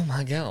you. Oh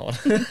my god.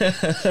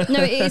 No,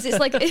 it is. It's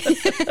like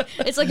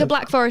it's like a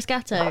Black Forest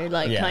Gatto,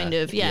 kind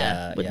of,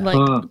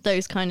 with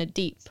those kind of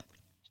deep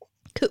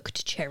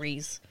cooked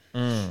cherries,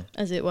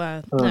 as it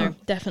were. No,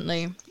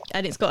 definitely,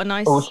 and it's got a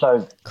nice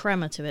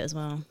crema to it as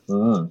well.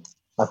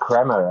 A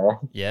crema, eh?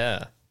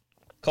 Yeah.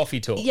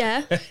 Coffee talk.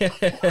 Yeah.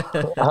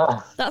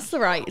 That's the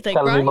right thing,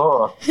 Tell me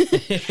more.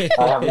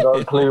 I haven't got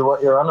a clue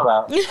what you're on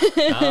about.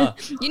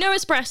 You know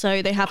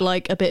espresso, they have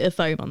like a bit of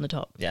foam on the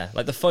top. Yeah,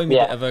 like the foamy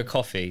bit of a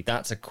coffee,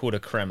 that's called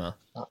a crema.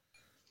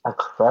 A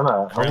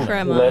crema?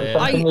 Crema.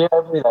 New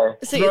every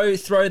day.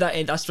 Throw that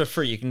in, that's for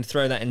free, you can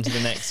throw that into the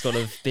next sort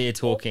of beer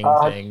talking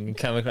thing.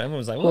 Everyone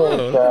was like, whoa,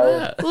 look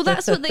at that. Well,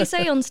 that's what they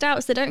say on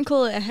stouts, they don't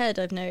call it a head,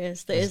 I've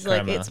noticed.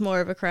 It's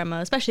more of a crema,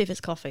 especially if it's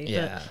coffee.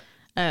 Yeah.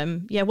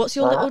 But,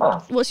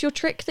 what's your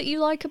trick that you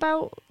like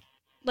about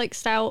like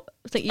stout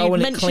that you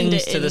mentioned? It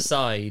clings to the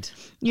side.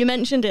 You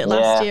mentioned it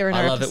last year in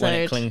our episode. I love episode. it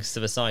when it clings to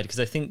the side because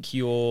I think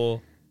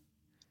it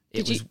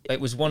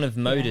was one of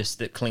Modus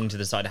that clinged to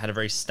the side. It had a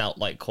very stout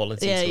like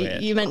quality to it. Yeah,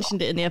 you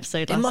mentioned it in the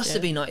episode last year. It must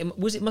have been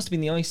it must have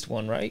been the iced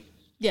one, right?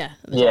 Yeah.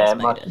 Yeah, it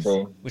must have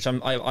been. Which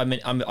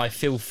I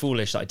feel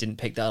foolish that I didn't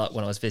pick that up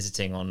when I was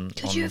visiting on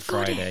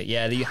Friday.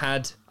 Yeah, you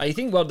had. I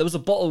think there was a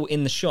bottle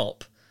in the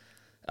shop.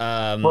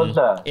 What's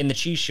that? In the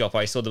cheese shop,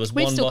 I saw there was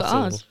We've one still bottle.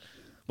 got ours.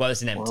 Well,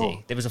 it's an empty.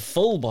 Oh. There was a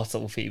full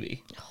bottle,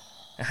 Phoebe.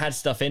 It had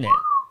stuff in it.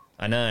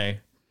 I know.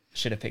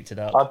 Should have picked it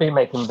up. I've been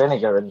making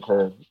vinegar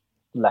into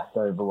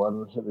leftover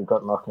ones that we've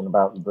got knocking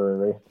about the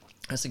brewery.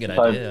 That's a good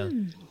idea.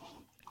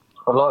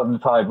 A lot of the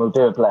time we'll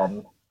do a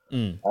blend,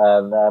 and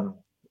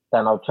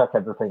then I'll chuck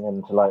everything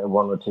into like a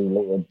 1 or 2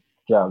 litre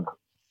jug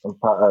and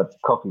put a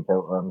coffee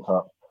filter on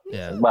top.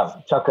 Yeah.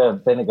 Well, chuck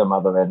a vinegar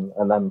mother in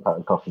and then put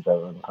a coffee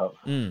filter on top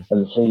and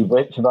see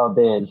which of our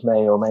beers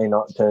may or may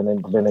not turn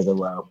into vinegar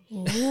well.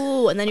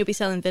 Ooh, and then you'll be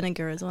selling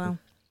vinegar as well.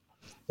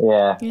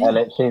 Yeah, and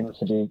it seems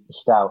to be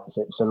stouts.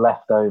 It's a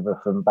leftover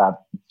from bad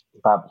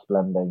Babs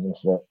blending,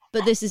 isn't it?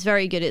 But this is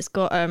very good. It's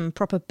got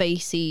proper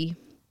bassy,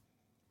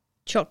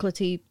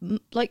 chocolatey,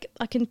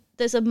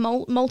 there's a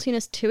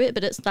maltiness to it,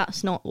 but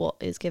that's not what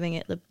is giving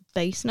it the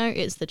bass note.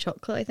 It's the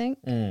chocolate, I think.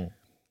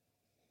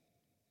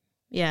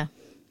 Yeah,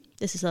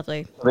 this is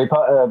lovely. We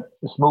put a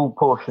small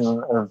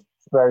portion of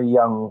very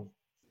young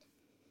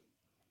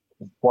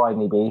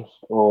winey beast,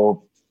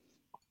 or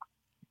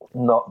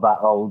not that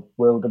old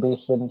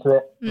wildebeest into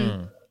it.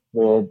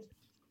 We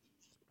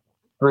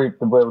brewed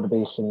the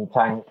wildebeest in the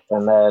tank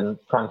and then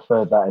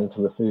transferred that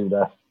into the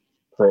fooder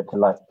for it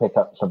to pick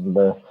up some of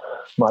the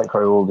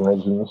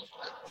microorganisms,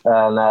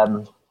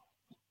 and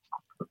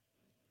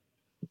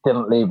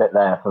didn't leave it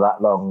there for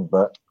that long,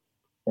 but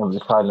it was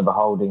kind of a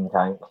holding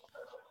tank,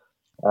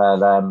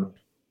 and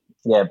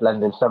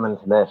blended some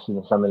into this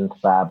and some into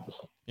Babs.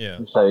 Yeah.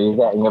 So you're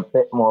getting a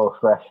bit more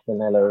fresh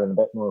vanilla and a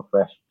bit more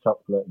fresh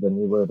chocolate than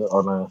you would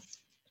on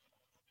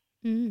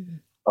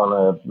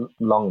a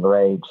longer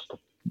aged,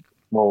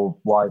 more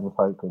wine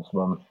focused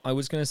one. I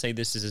was going to say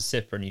this is a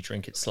sipper and you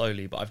drink it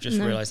slowly, but I've just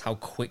realised how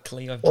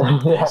quickly I've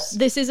drank this.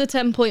 This is a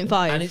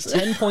 10.5. And it's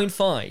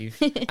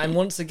 10.5. And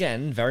once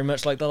again, very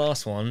much like the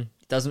last one,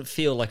 it doesn't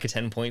feel like a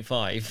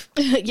 10.5.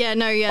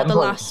 The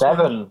last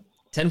one.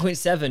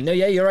 10.7. No,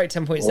 yeah, you're right,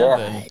 10.7.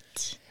 Yeah.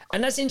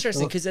 And that's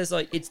interesting because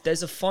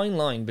there's a fine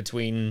line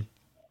between,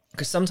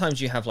 because sometimes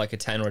you have like a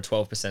 10 or a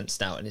 12%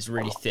 stout and it's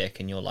really thick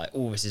and you're like,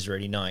 oh, this is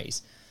really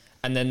nice.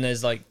 And then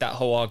there's like that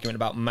whole argument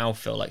about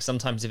mouthfeel. Like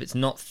sometimes if it's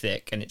not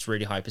thick and it's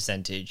really high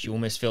percentage, you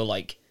almost feel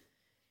like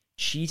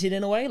cheated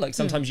in a way. Like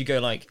sometimes you go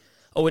like,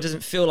 oh, it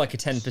doesn't feel like a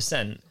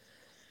 10%.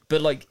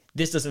 But like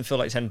this doesn't feel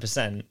like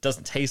 10%,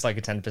 doesn't taste like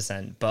a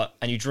 10%,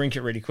 and you drink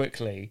it really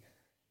quickly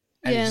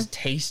and it just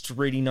tastes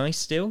really nice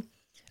still.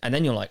 And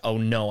then you're like, oh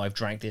no, I've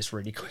drank this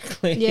really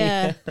quickly.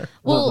 Yeah.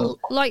 Well,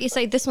 like you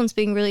say, this one's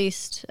being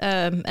released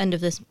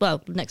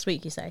next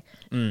week, you say.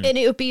 And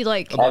it would be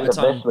like... By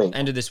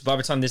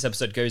the time this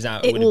episode goes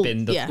out, it would have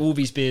been... All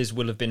these beers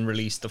will have been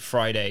released the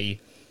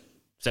Friday.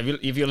 So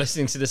if you're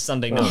listening to this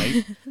Sunday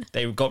night,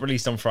 they got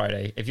released on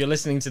Friday. If you're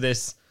listening to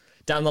this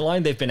down the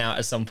line, they've been out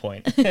at some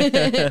point.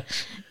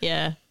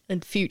 Yeah,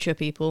 and future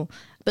people.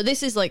 But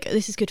this is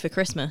good for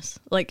Christmas.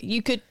 Like,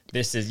 you could... I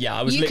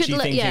was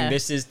literally thinking,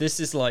 this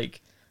is like...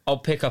 I'll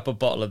pick up a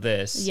bottle of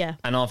this,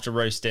 and after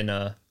roast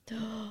dinner,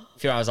 a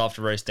few hours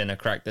after roast dinner,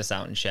 crack this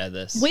out and share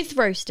this. With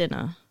roast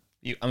dinner?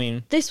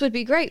 This would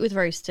be great with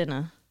roast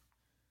dinner.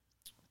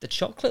 The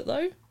chocolate,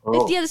 though?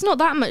 There's not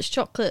that much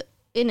chocolate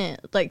in it,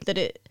 like that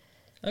it...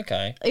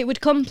 Okay. It would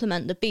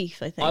complement the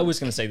beef, I think. I was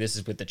going to say this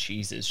is with the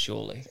cheeses,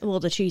 surely. Well,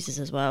 the cheeses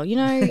as well. You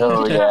know, you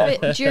can have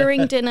it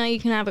during dinner, you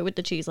can have it with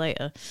the cheese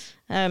later.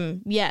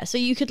 So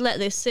you could let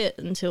this sit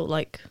until,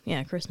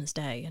 Christmas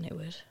Day, and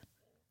it'd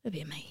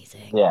be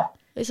amazing. Yeah.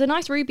 It's a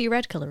nice ruby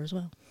red colour as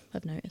well,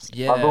 I've noticed.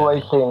 Yeah. I've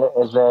always seen it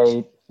as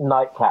a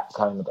nightcap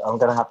kind of... I'm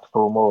going to have to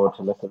pour more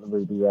to look at the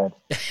ruby red.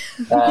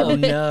 Oh,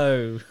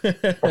 no.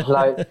 It's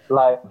like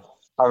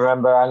I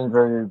remember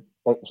Andrew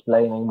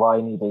explaining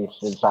Winey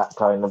Beast as that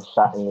kind of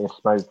sat in your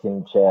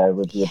smoking chair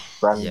with your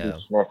brandy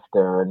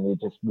snifter and you're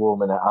just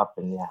warming it up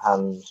in your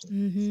hands.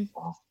 Mm-hmm.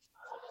 Oh,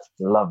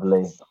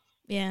 lovely.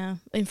 Yeah,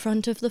 in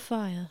front of the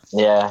fire.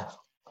 Yeah.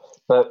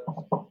 But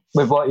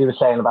with what you were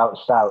saying about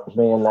stouts,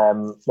 me and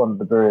one of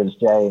the brewers,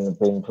 Jane, have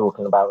been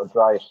talking about a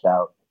dry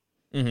stout.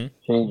 Mm-hmm.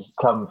 She's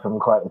come from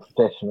quite a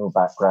traditional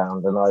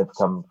background, and I've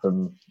come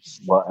from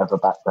whatever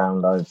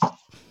background I've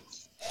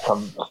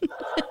come.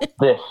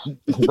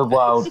 The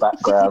wild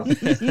background.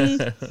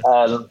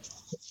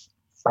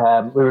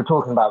 We were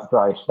talking about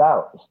dry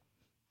stouts,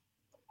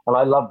 and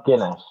I love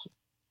Guinness,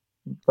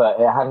 but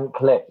it hadn't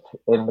clicked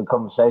in the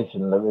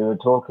conversation that we were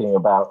talking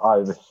about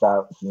Irish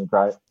stouts and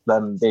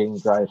them being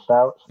dry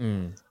stouts.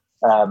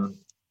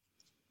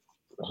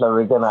 So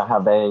we're going to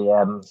have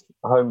a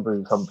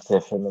homebrew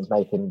competition of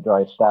making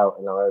dry stout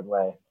in our own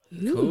way.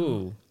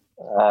 Cool.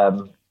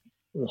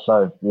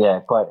 So,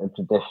 yeah, quite a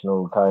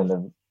traditional kind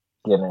of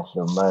Guinness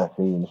or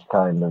Murphy's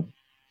kind of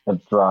a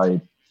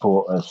dry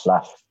porter /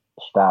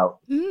 stout.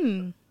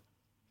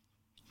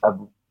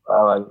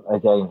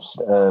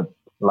 Against,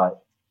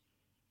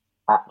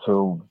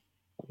 actual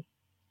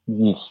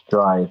yeast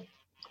dry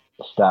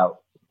stout,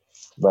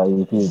 where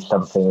you've used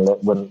something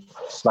that wouldn't,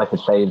 like a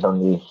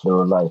saison yeast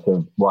or like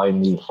a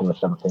wine yeast or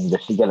something,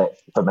 just to get it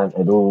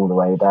fermented all the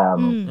way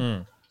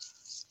down.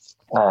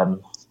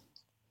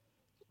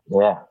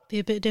 Be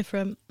a bit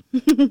different.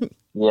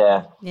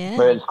 Yeah.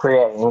 Where it's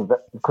creating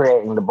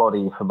the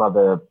body from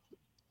other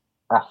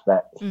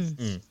aspects.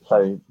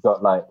 So you've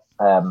got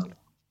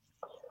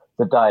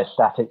the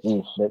diastatic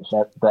yeast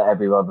that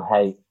everyone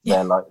hates.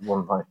 They're like one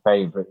of my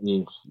favourite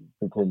yeasts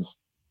because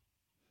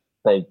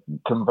they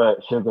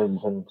convert sugars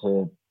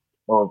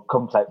or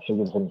complex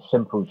sugars into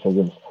simple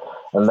sugars,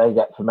 and they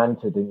get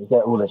fermented, and you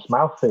get all this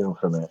mouthfeel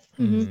from it.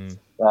 And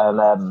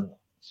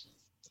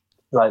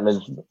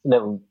there's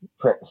little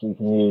tricks you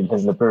can use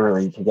in the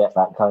brewery to get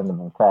that kind of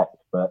effect,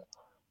 but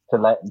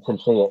to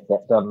see it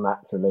get done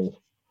naturally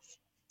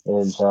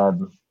is it's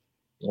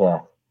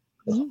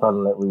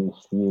fun that we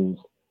used to use.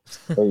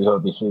 But you've got to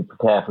be super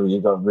careful.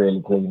 You've got to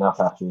really clean up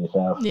after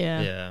yourself.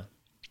 Yeah.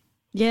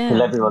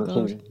 Because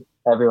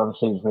everyone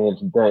sees me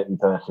as a dirty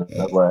person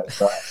at work.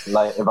 But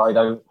like, if I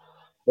don't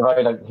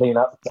clean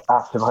up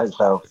after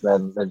myself,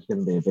 then there's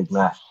going to be a big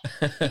mess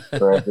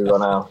for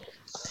everyone else.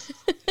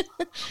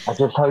 I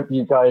just hope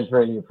you guys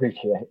really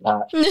appreciate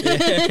that.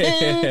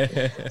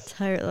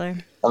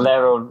 Totally. And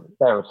they're all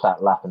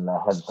sat laughing their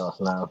heads off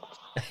now.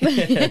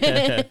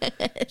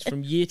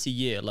 From year to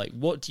year, like,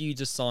 what do you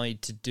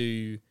decide to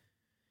do?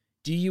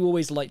 Do you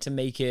always like to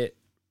make it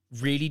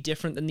really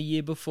different than the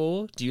year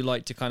before? Do you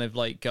like to kind of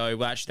like go,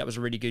 well, actually, that was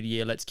a really good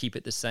year, let's keep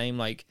it the same?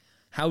 Like,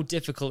 how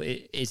difficult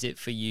is it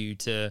for you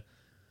to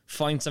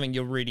find something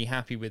you're really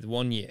happy with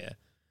one year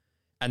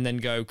and then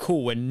go,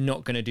 cool, we're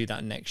not going to do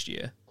that next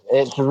year?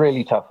 It's a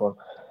really tough one.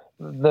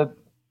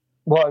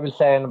 What I was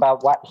saying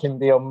about waxing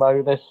Beyond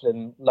Modus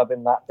and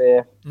loving that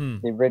beer,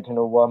 the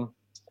original one,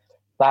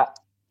 that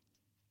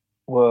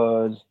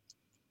was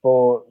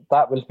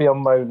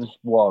Beyond Modus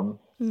 1.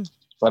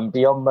 And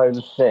Beyond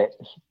Modus 6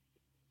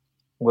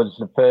 was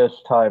the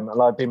first time,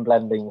 and I've been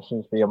blending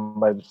since Beyond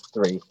Modus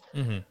 3.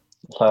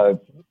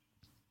 So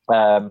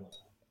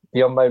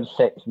Beyond Modus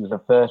 6 was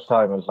the first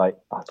time I was like,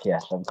 fuck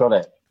yes, I've got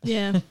it.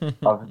 Yeah.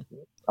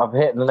 I've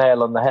hit the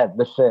nail on the head,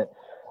 that's it.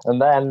 And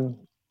then,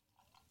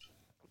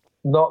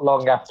 not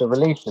long after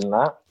releasing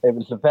that, it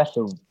was the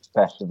Vessel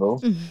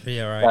Festival.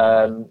 Yeah,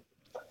 right.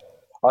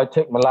 I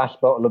took my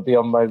last bottle of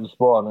Beyond Modus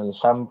 1 and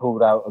Sam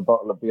pulled out a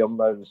bottle of Beyond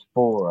Modus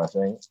 4, I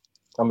think.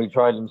 And we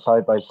tried them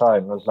side by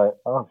side. And I was like,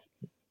 oh,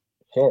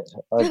 shit.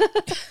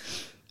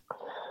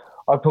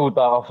 I pulled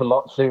that off a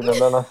lot sooner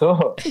than I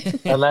thought.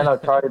 And then I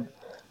tried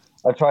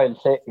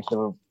 6.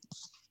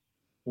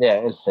 Yeah,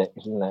 it is 6,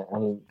 isn't it?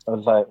 And I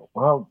was like,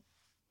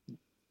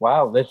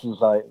 wow, this is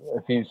like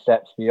a few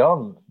steps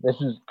beyond.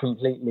 This is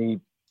completely,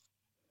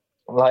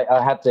 like,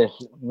 I had this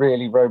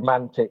really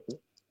romantic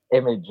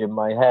image in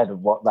my head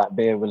of what that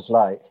beer was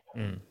like.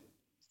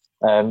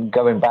 And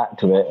going back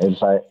to it,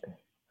 it's like,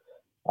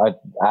 I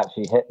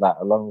actually hit that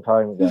a long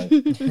time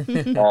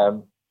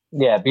ago.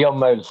 Yeah, Beyond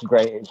Modus is a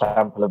great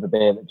example of a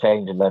beer that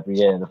changes every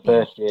year. The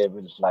first year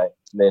was like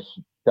this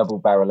double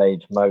barrel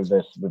aged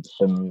Modus with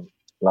some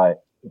like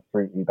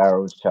fruity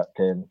barrels chucked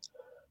in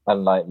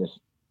and like this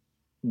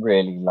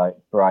really like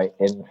bright,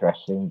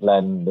 interesting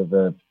blend of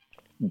a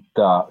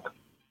dark,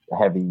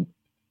 heavy,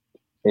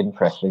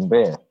 interesting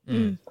beer.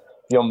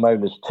 Beyond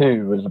Modus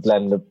 2 was a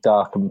blend of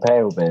dark and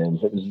pale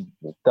beers. It was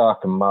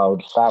dark and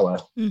mild sour.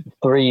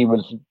 3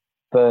 was the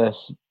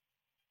first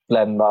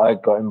blend that I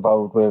got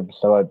involved with,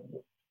 so I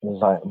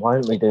was like, why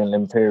aren't we doing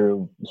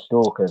Imperial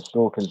Stalker?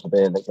 Stalker's the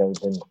beer that goes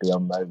into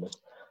Beyond Modus.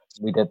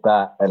 We did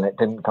that, and it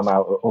didn't come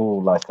out at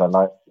all like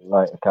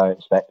I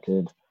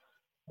expected.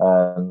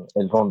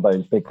 It's one of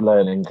those big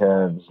learning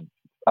curves.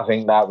 I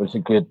think that was a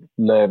good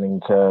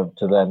learning curve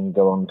to then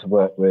go on to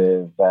work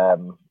with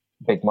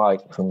Big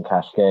Mike from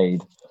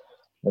Cascade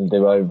and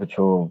do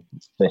Overture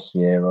this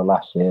year or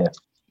last year.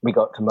 We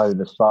got to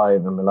Modus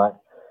 5 and we're like,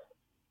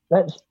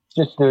 let's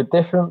just do a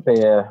different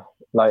beer,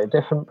 like a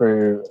different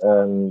brew,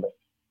 and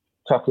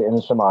chuck it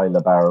in some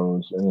Islay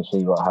barrels and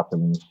see what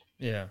happens.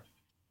 Yeah.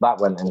 That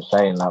went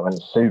insane. That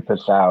went super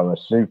sour,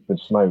 super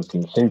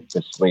smoky,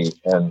 super sweet,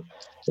 and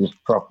it's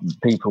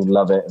people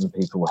love it and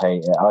people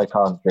hate it. I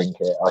can't drink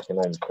it. I can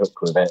only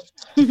cook with it.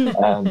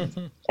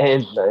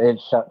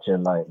 It's such a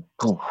like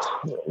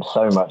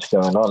so much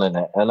going on in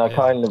it, and I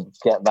kind of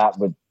get that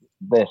with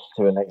this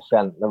to an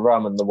extent. The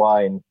rum and the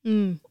wine,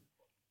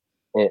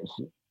 it's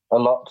a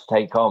lot to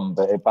take on,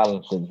 but it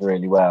balances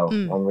really well.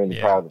 I'm really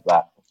proud of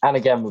that. And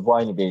again, with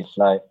Winey Beast,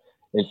 like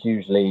it's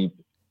usually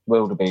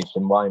wildebeest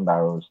and wine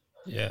barrels.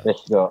 Yeah, this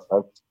got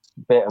a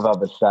bit of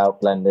other stout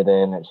blended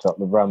in. It's got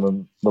the rum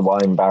and the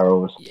wine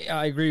barrels. Yeah,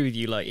 I agree with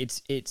you. Like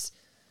it's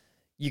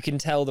you can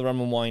tell the rum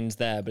and wine's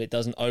there, but it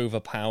doesn't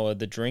overpower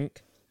the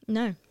drink.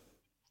 No.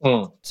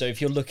 So if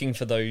you're looking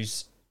for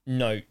those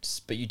notes,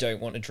 but you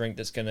don't want a drink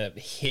that's going to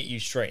hit you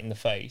straight in the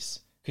face,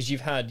 because you've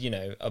had, you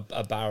know,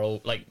 a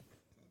barrel, like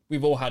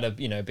we've all had a,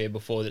 you know, beer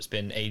before that's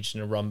been aged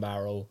in a rum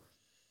barrel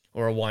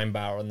or a wine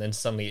barrel, and then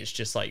suddenly it's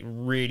just like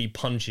really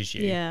punches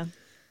you. Yeah.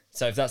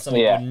 So if that's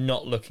something you're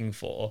not looking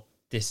for,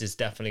 this is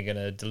definitely going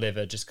to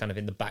deliver just kind of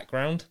in the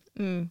background.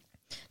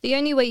 The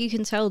only way you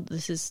can tell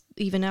this is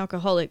even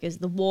alcoholic is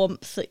the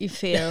warmth that you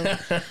feel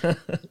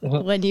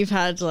when you've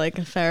had like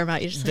a fair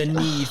amount. You're just the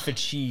like, need for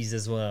cheese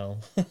as well.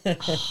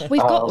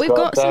 we've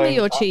got some of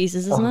your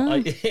cheeses as well.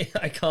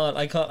 I can't.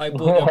 I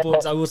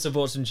also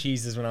bought some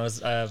cheeses when I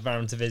was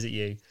round to visit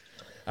you,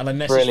 and I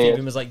messaged Phoebe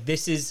and was like,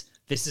 "This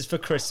is for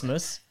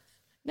Christmas."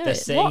 No, they're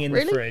staying in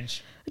really? the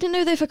fridge. I didn't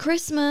know they're for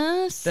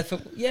Christmas. They're for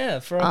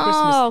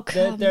our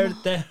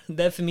Christmas.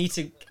 They're for me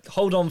to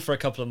hold on for a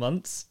couple of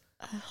months,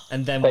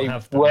 and then we'll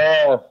have them.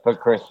 Were for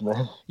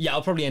Christmas. Yeah,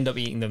 I'll probably end up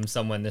eating them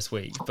somewhere this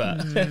week, but.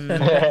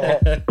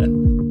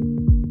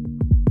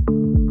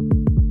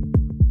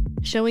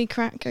 Shall we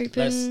crack open?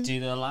 Let's do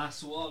the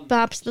last one.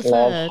 Babs the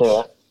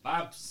third.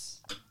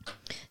 Babs.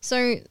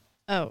 So,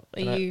 are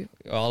you?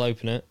 I'll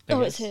open it.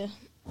 It's here.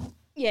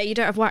 Yeah, you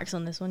don't have wax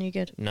on this one. You're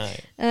good. No.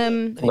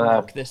 Um, Let me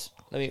mark this.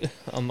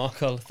 I'll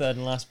mark our third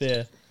and last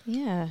beer.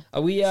 yeah.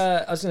 Are we?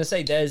 I was going to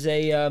say, there's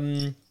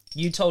a.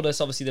 You told us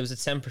obviously there was a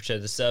temperature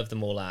to serve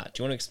them all at.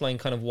 Do you want to explain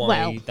kind of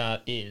why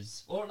that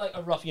is, or like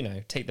a rough,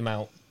 take them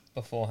out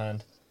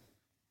beforehand?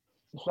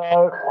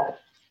 So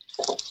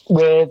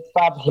with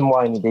Babs and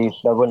Winey Beast,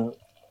 I wouldn't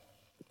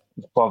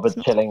bother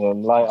chilling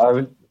them. Like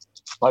I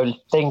was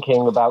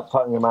thinking about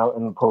putting them out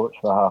in the porch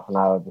for half an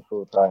hour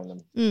before trying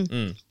them,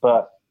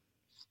 but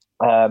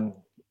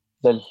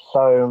there's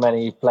so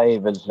many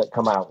flavors that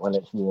come out when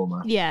it's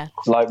warmer. Yeah.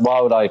 Like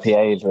Wild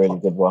IPA is a really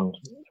good one.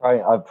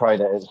 I've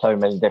tried it at so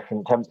many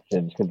different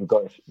temperatures because we've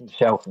got a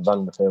shelf of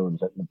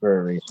underfills at the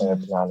brewery, so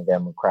every now and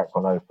again we'll crack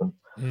one open.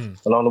 And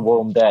on a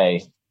warm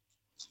day,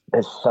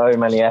 there's so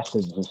many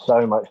acids, there's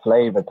so much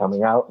flavour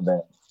coming out of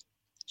it.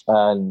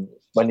 And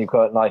when you've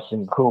got it nice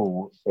and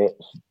cool,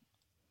 it's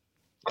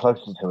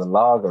closer to a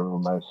lager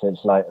almost.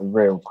 It's like a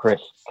real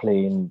crisp,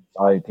 clean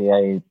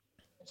IPA.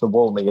 The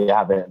warmer you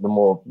have it, the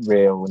more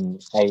real and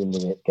ale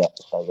it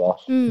gets, I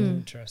guess.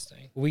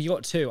 Interesting. We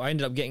got two. I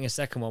ended up getting a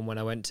second one when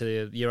I went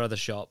to your other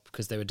shop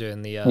because they were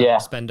doing the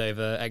spend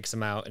over X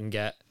amount and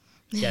get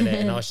it.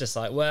 And I was just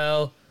like,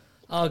 well,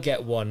 I'll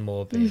get one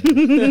more beer.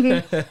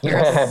 You're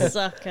a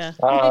sucker.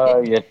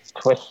 Oh, you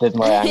twisted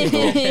my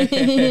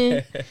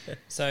ankle.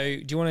 So,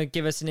 do you want to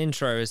give us an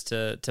intro as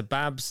to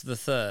Babs the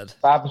Third?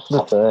 Babs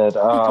the Third.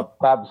 Oh,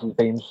 Babs has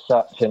been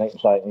such an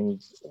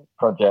exciting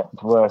project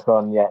to work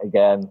on yet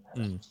again.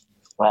 It's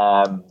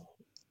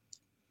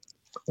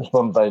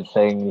one of those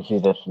things you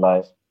just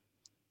like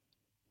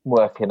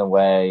working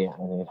away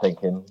and you're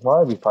thinking, why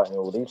are we putting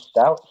all these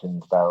stouts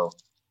in the barrel?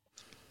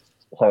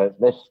 So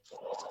this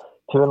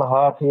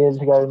 2.5 years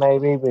ago,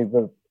 maybe, we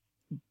were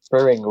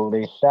brewing all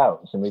these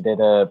stouts, and we did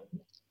a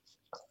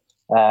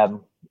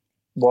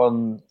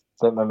one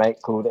that my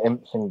mate called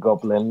Imps and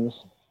Goblins,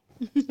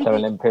 so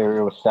an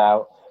imperial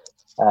stout,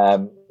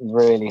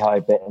 really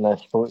high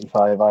bitterness,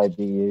 45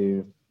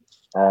 IBU,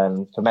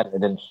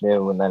 fermented in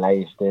still and then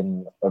aged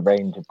in a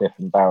range of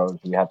different barrels.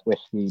 We had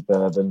whiskey,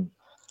 bourbon,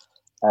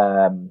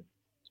 and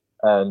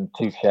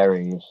 2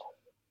 sherries.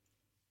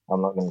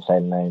 I'm not going to say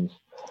the names.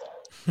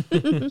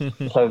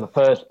 So the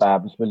first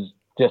Babs was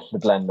just a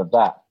blend of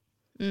that,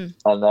 and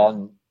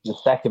then the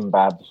second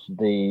Babs,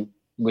 we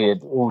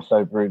had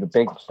also brewed a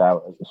big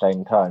stout at the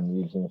same time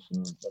using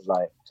some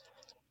like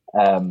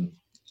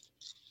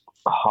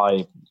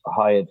high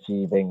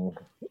achieving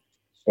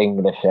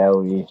English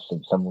ale yeast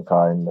of some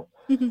kind,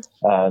 and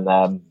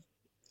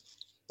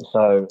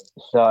so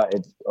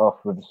started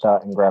off with a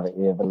starting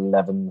gravity of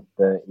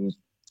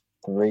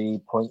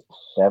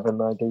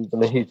 1133.7, I do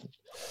believe.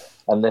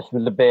 And this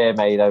was a beer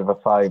made over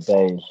 5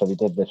 days. So we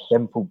did this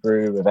simple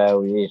brew with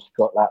ale yeast,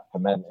 got that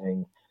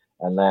fermenting,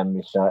 and then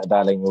we started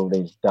adding all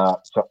these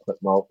dark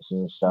chocolate malts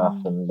and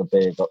stuff, and the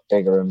beer got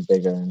bigger and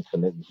bigger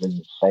until it was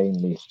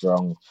insanely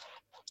strong.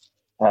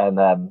 And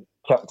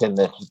chucked in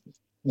this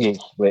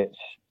yeast, which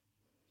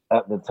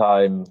at the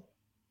time,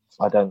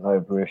 I don't know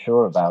if we were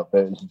sure about,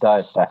 but it was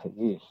diastatic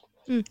yeast.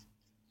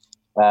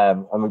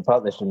 And we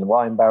put this in the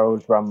wine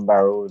barrels, rum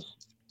barrels,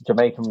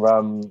 Jamaican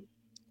rum,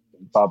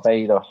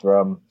 Barbados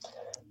rum,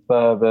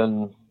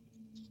 bourbon.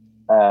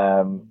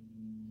 I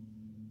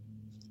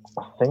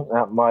think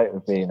that might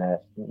have been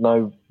it.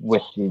 No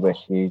whiskey,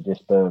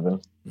 just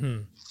bourbon.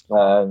 We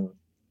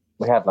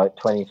had like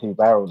 22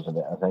 barrels of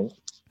it, I think.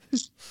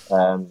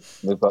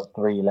 We've got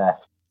 3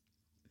 left.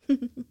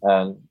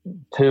 And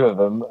 2 of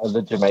them are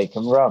the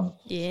Jamaican rum.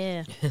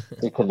 Yeah.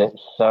 Because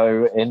it's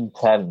so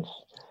intense.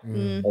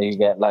 You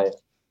get like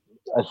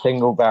a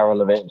single barrel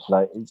of it.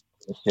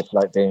 It's just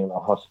like being in a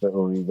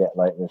hospital. You get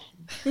like this.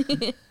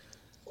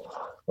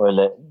 What is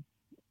it?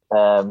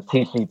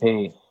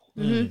 TCP.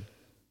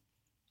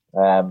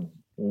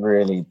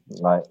 Really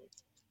like,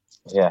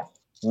 yeah,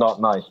 not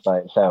nice by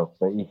itself,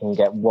 but you can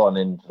get one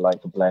into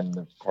like a blend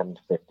of 10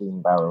 to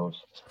 15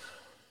 barrels.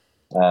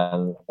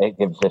 And it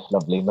gives this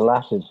lovely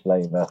molasses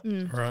flavour.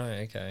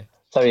 Right, okay.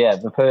 So yeah,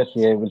 the first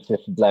year was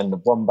just a blend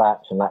of one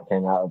batch, and that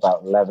came out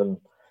about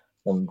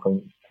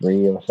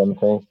 11.3 or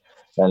something.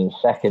 And the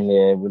second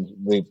year was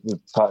we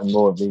putting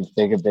more of these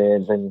bigger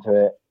beers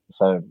into it.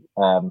 So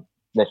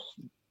this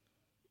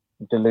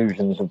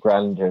Delusions of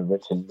Grandeur,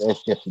 which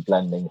is just a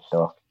blending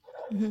stock.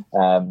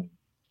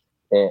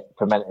 It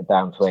fermented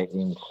down to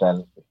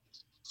 18%.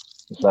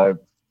 So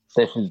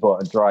this is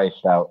what a dry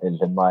stout is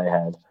in my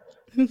head.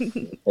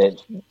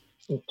 It's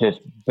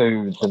just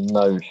booze and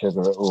no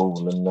sugar at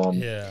all, and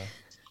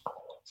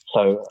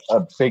so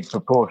a big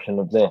proportion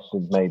of this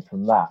is made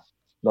from that.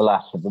 The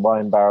last of the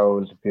wine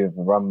barrels, a few of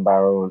the rum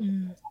barrels,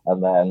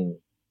 and then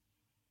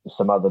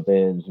some other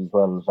beers as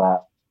well as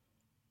that.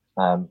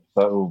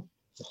 But all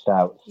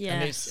stouts.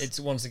 Yes. And it's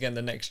once again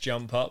the next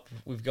jump up.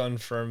 We've gone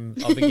from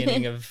our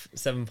beginning of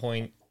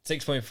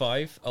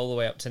 6.5 all the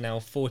way up to now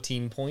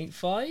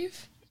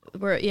 14.5.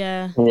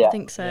 I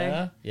think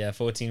so. Yeah,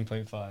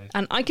 14.5.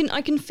 And I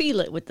can feel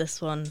it with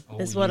this one.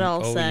 Is what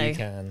I'll say. You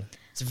can.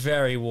 It's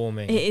very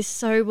warming. It is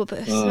so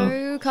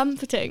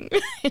comforting,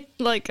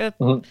 like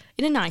in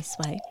a nice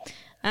way.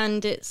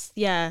 And it's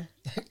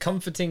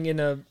comforting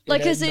in a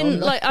like, as in, non-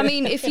 like, I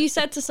mean, if you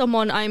said to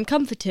someone, "I am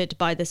comforted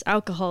by this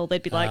alcohol,"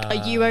 they'd be like,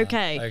 "Are you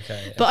okay?"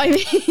 Okay. But I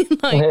mean,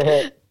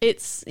 like,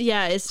 it's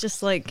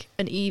just like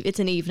it's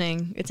an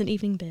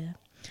evening beer,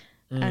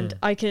 and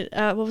I could.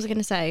 What was I going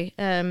to say?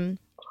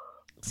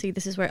 See,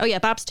 this is where. Oh yeah,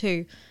 Babs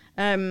too.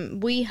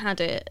 We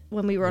had it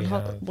when we were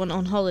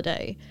on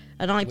holiday,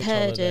 and I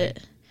paired holiday?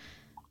 it.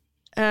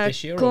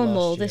 This year or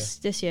Cornwall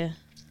last year? this year.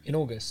 In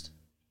August.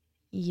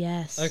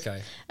 Yes.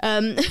 Okay.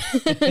 And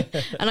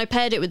I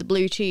paired it with the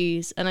blue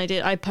cheese, and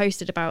I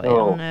posted about it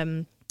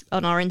on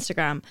our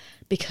Instagram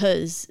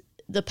because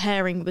the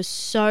pairing was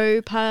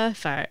so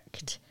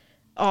perfect.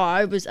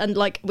 And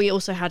like we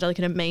also had like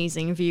an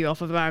amazing view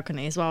off of a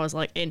balcony as well. I was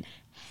like in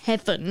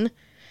heaven.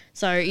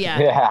 So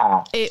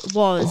yeah, it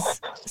was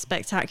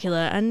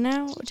spectacular. And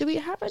now, do we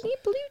have any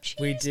blue cheese?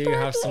 We do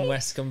have some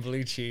Westcombe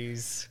blue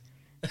cheese.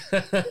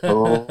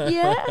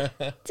 Yeah,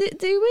 do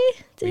we?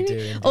 We do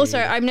indeed. Also,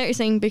 I'm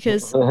noticing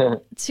because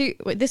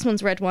this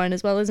one's red wine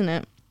as well, isn't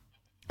it?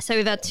 So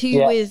we've had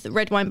two with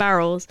red wine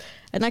barrels,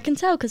 and I can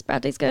tell because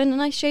Bradley's going a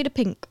nice shade of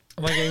pink.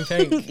 Am I going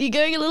pink? You're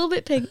going a little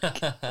bit pink.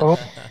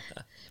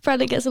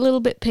 Bradley gets a little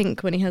bit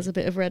pink when he has a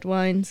bit of red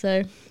wine,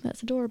 so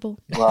that's adorable.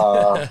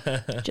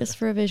 Just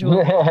for a visual.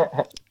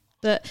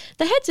 But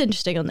the head's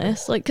interesting on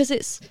this, like, because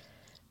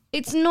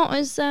it's not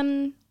as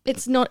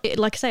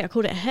like I say, I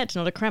called it a head,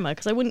 not a crema,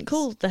 because I wouldn't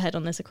call the head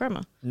on this a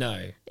crema.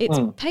 No. It's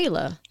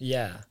paler.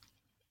 Yeah.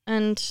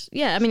 And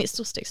yeah, I mean, it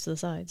still sticks to the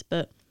sides,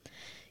 but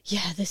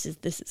yeah, this is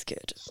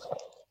good.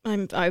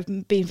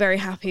 I've been very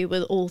happy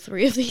with all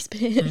three of these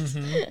beers.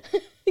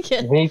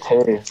 Yeah. Me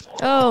too.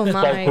 Oh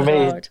my for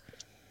me, god.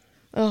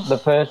 The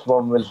first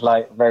one was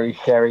like very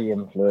sherry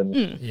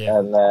influenced,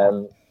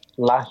 and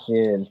last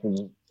year's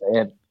was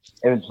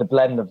it was the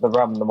blend of the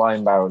rum and the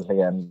wine barrels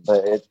again,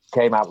 but it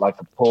came out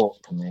like a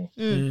port to me.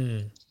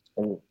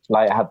 And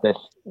like it had this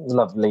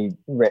lovely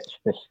rich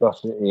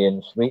viscosity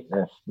and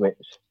sweetness, which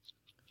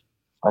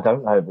I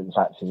don't know if it's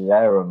actually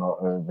there or not,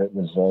 or if it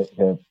was like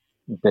a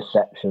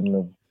deception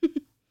of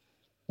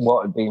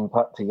what had been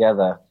put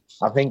together.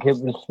 I think it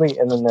was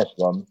sweeter than this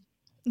one.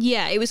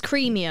 Yeah, it was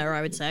creamier,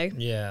 I would say.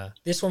 Yeah.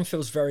 This one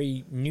feels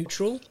very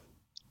neutral.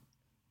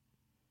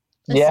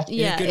 In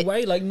a good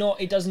way. Like,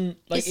 it doesn't...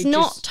 Like, it's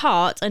not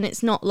tart, and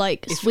it's not,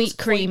 like, sweet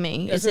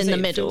creamy. It's in the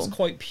middle. It feels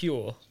quite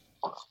pure.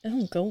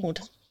 Oh,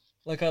 God.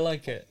 Like, I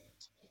like it.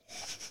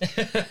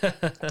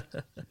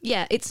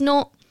 Yeah, it's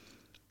not...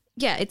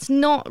 Yeah, it's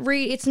not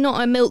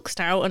a milk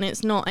stout, and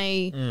it's not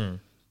a...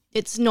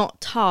 It's not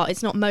tart,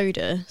 it's not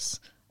modus.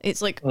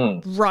 It's, like,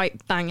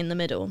 right bang in the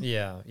middle.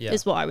 Yeah.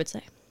 Is what I would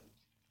say.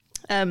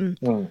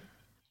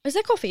 Is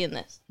there coffee in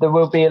this? There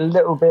will be a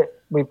little bit.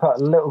 We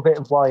put a little bit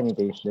of winey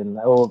beast in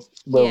there, or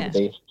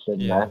wildebeest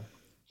in there,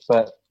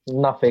 but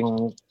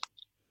nothing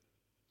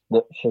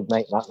that should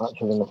make that much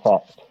of an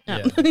effect.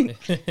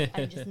 Yeah.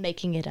 I'm just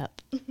making it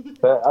up.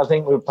 But I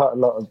think we put a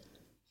lot of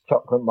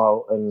chocolate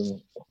malt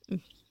and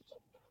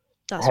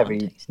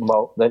heavy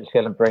malt that's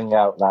going to bring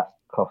out that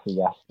coffee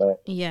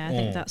aspect. Yeah, I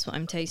think that's what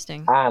I'm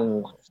tasting.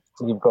 And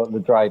you've got the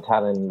dry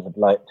tannins of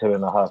like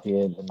 2.5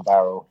 years in the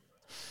barrel.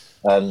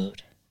 And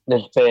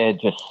this beer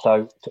just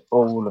soaked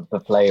all of the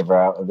flavour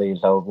out of these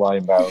old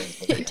wine barrels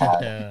that we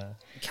had. Yeah.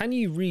 Can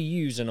you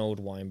reuse an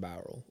old wine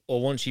barrel?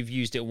 Or once you've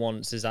used it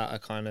once, is that a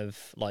kind of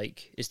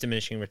like, it's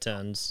diminishing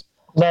returns?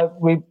 No,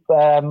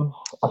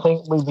 I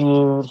think we've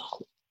used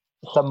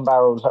some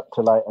barrels up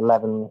to like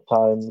 11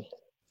 times.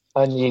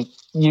 And you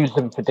use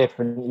them for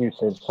different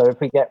uses. So if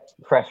we get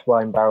fresh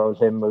wine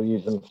barrels in, we'll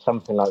use them for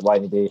something like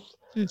Winey Beast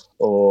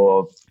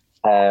or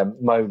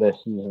Modus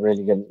is a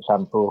really good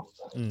example.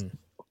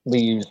 We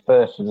use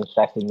first and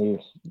second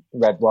use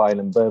red wine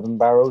and bourbon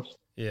barrels.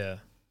 Yeah.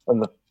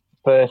 And the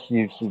first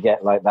use, you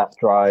get like that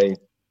dry,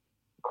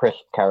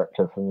 crisp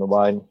character from the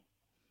wine.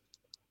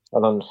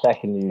 And on the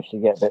second use, you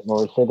get a bit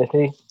more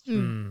acidity.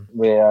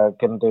 We are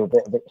going to do a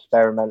bit of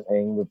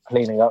experimenting with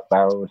cleaning up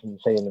barrels and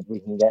seeing if we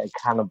can get a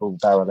cannibal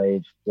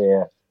barrel-aged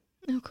beer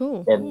in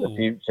the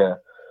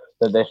future.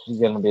 So this is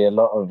going to be a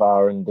lot of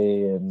R&D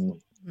and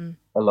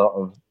a lot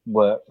of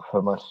work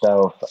for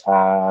myself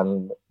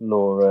and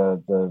Laura,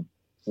 the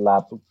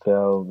lab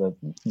girl,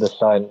 the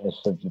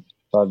scientist of the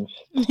bunch.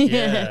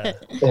 Yeah.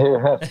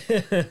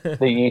 The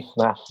yeast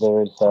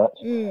master as such.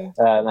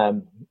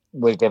 And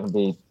we're going to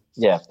be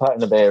putting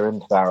the beer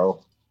into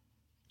barrel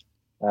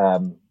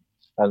and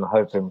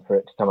hoping for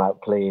it to come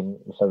out clean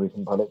so we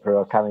can put it through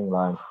our canning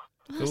line.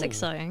 That's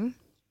exciting.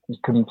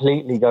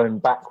 Completely going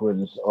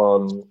backwards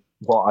on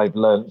what I've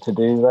learnt to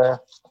do there.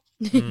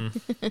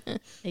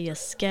 Are you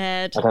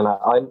scared? I don't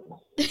know.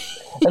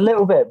 A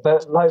little bit,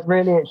 but like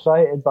really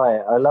excited by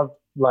it. I love,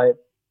 like,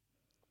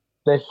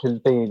 this has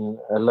been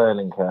a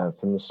learning curve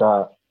from the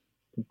start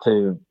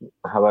to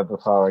however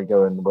far I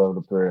go in the world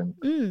of brewing.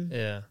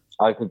 Yeah.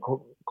 I could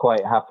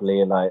quite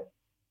happily like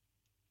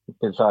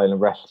design a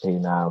recipe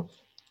now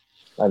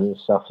and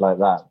stuff like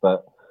that,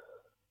 but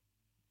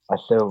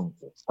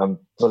I'm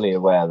fully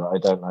aware that I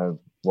don't know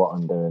what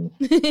I'm doing.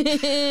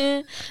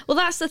 Well,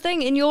 that's the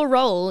thing. In your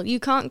role, you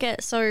can't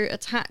get so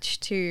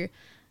attached to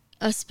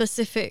a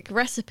specific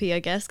recipe, I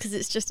guess, because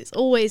it's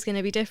always going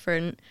to be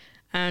different.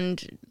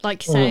 And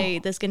like you say,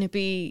 there's going to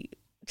be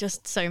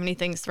just so many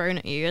things thrown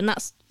at you. And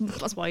that's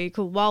why you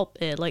call wild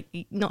beer. Like,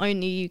 not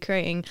only are you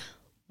creating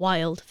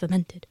wild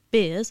fermented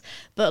beers,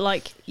 but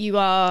like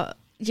you're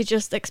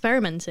just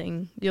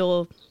experimenting.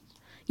 You're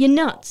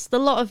nuts, the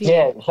lot of you.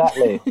 Yeah,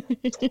 exactly.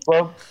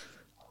 Well,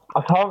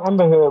 I can't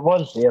remember who it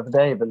was the other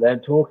day, but they're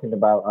talking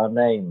about our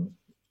name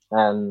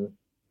and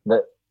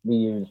that we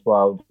use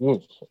wild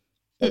yeast,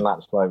 and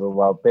that's why we're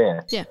wild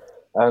beer. Yeah.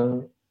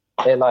 And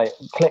it like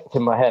clicked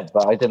in my head,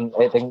 but it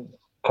didn't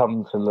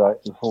come to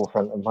like the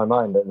forefront of my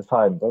mind at the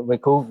time. But we're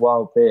called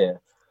wild beer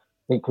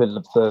because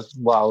of the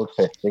wild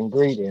fifth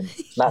ingredient.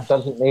 That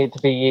doesn't need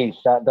to be yeast.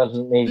 That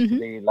doesn't need to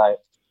be like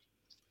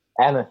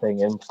anything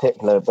in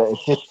particular, but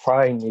it's just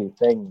trying new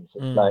things.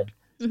 It's like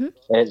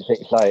it's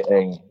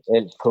exciting,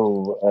 it's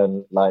cool,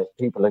 and like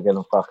people are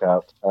gonna fuck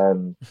up,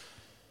 and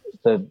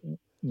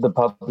the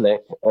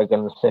public are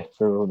gonna sift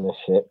through all this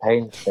shit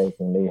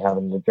painstakingly,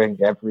 having to drink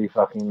every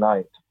fucking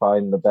night to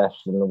find the best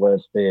and the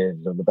worst beers,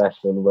 or the best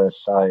and the worst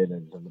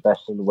ciders, or the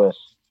best and the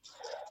worst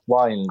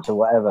wines, or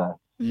whatever.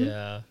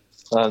 Yeah.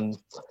 And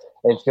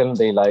it's going to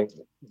be like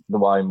the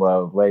wine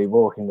world, where you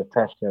walk into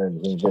Tesco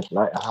and there's just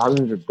like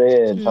 100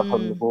 beers up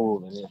on the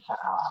wall, and it's like,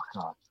 oh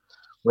god,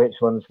 which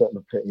one's got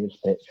the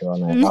prettiest picture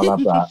on it? I'll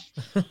have that.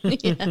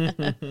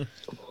 Yeah.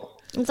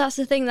 That's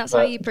the thing. That's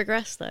how you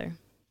progress, though.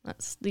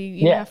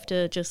 You have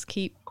to just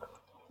keep.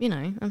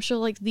 I'm sure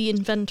like the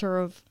inventor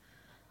of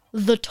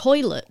the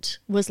toilet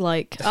was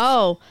like,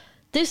 oh,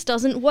 this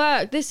doesn't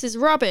work. This is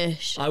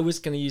rubbish. I was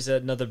going to use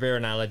another beer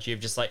analogy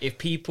of just like if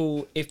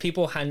people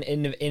hadn't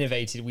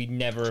innovated, we'd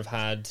never have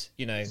had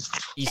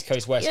East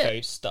Coast West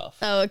Coast stuff.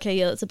 Oh, okay,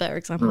 yeah, that's a better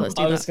example. Let's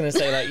do that. I was going to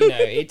say like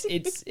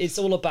it's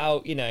all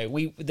about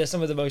there's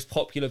some of the most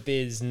popular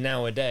beers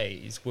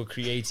nowadays were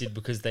created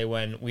because they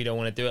went, we don't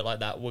want to do it like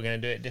that. We're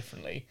going to do it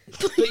differently.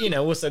 But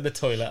also the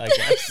toilet, I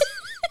guess.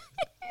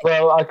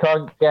 Well, I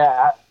can't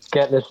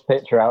get this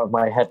picture out of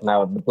my head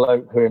now. The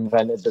bloke who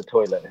invented the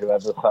toilet,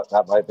 whoever the fuck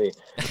that might be,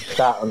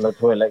 sat on the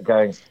toilet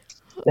going,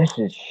 this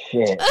is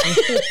shit.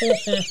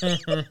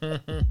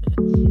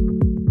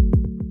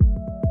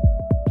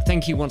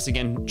 Thank you once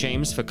again,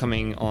 James, for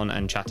coming on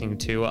and chatting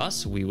to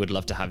us. We would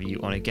love to have you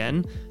on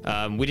again.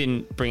 We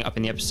didn't bring it up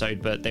in the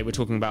episode, but they were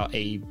talking about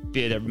a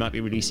beer that might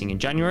be releasing in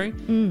January.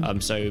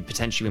 So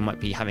potentially we might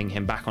be having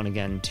him back on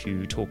again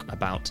to talk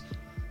about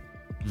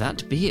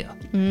that beer.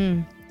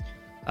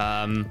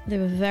 They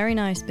were very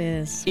nice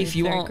beers.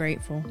 Very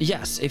grateful.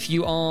 Yes, if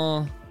you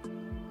are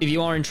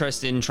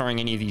interested in trying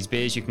any of these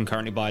beers, you can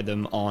currently buy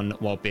them on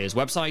Wild Beer's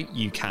website.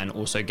 You can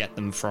also get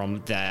them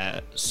from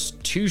their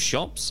 2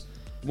 shops.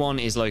 One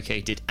is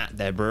located at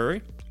their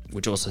brewery,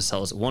 which also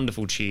sells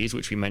wonderful cheese,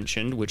 which we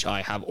mentioned, which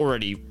I have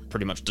already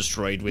pretty much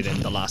destroyed within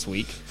the last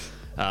week.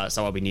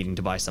 So I'll be needing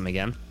to buy some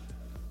again.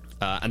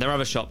 And their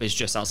other shop is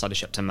just outside of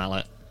Shepton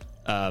Mallet.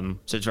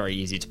 So it's very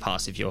easy to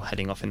pass if you're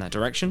heading off in that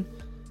direction.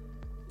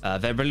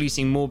 They're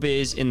releasing more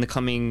beers in the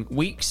coming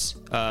weeks.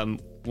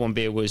 One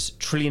beer was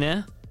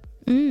Trillionaire.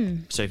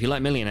 So if you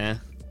like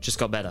Millionaire, just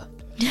got better.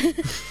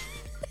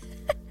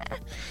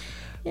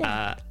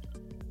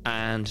 And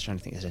I'm trying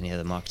to think if there's any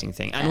other marketing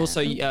thing. And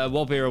also,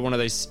 Wild Beer are one of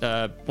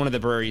the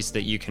breweries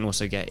that you can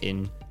also get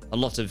in a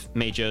lot of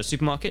major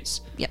supermarkets.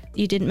 Yep.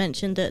 You didn't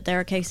mention that there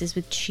are cases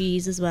with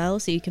cheese as well,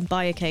 so you can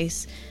buy a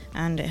case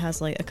and it has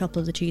like a couple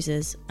of the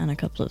cheeses and a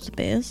couple of the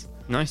beers.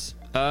 Nice.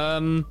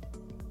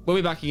 We'll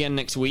be back again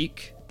next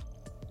week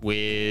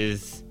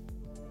with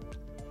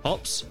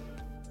hops.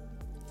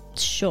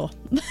 Sure.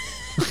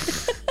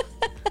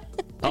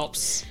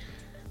 Hops.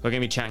 We're going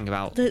to be chatting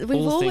about We've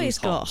all always things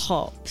got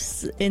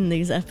hops in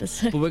these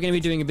episodes. But we're going to be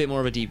doing a bit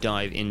more of a deep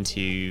dive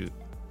into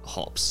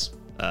hops.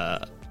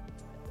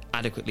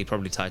 Adequately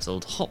probably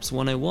titled Hops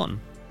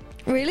 101.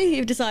 Really?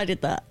 You've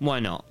decided that? Why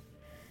not?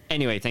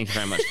 Anyway, thank you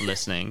very much for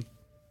listening.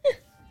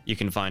 You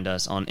can find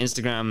us on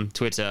Instagram,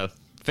 Twitter,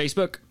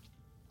 Facebook.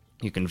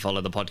 You can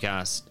follow the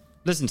podcast,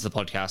 listen to the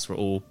podcast where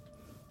all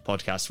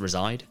podcasts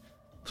reside.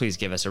 Please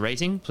give us a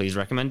rating. Please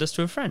recommend us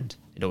to a friend.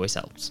 It always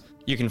helps.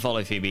 You can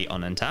follow Phoebe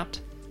on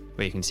Untapped,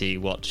 where you can see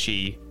what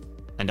she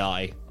and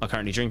I are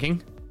currently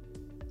drinking,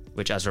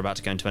 which, as we're about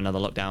to go into another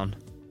lockdown,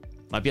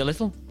 might be a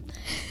little,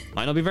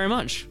 might not be very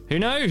much. Who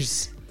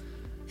knows?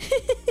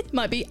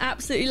 Might be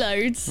absolutely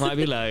loads. Might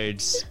be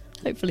loads.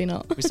 Hopefully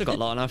not. We've still got a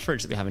lot in our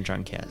fridge that we haven't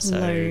drunk yet. So.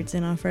 Loads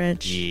in our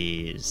fridge.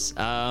 Jeez.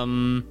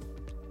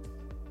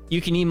 You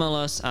can email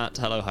us at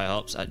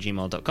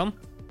hellohihops@gmail.com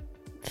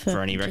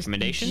for any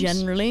recommendations.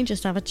 Generally,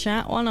 just have a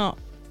chat. Why not?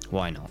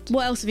 Why not?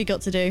 What else have you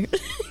got to do?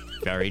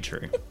 Very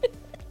true.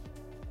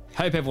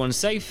 Hope everyone's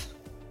safe.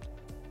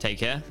 Take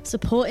care.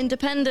 Support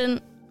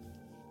independent.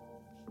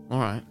 All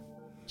right.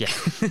 Yeah.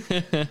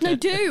 No,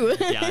 do.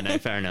 Yeah, I know.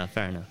 Fair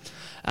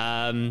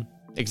enough.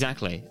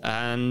 Exactly.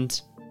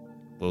 And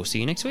we'll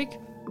see you next week.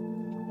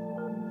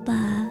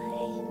 Bye.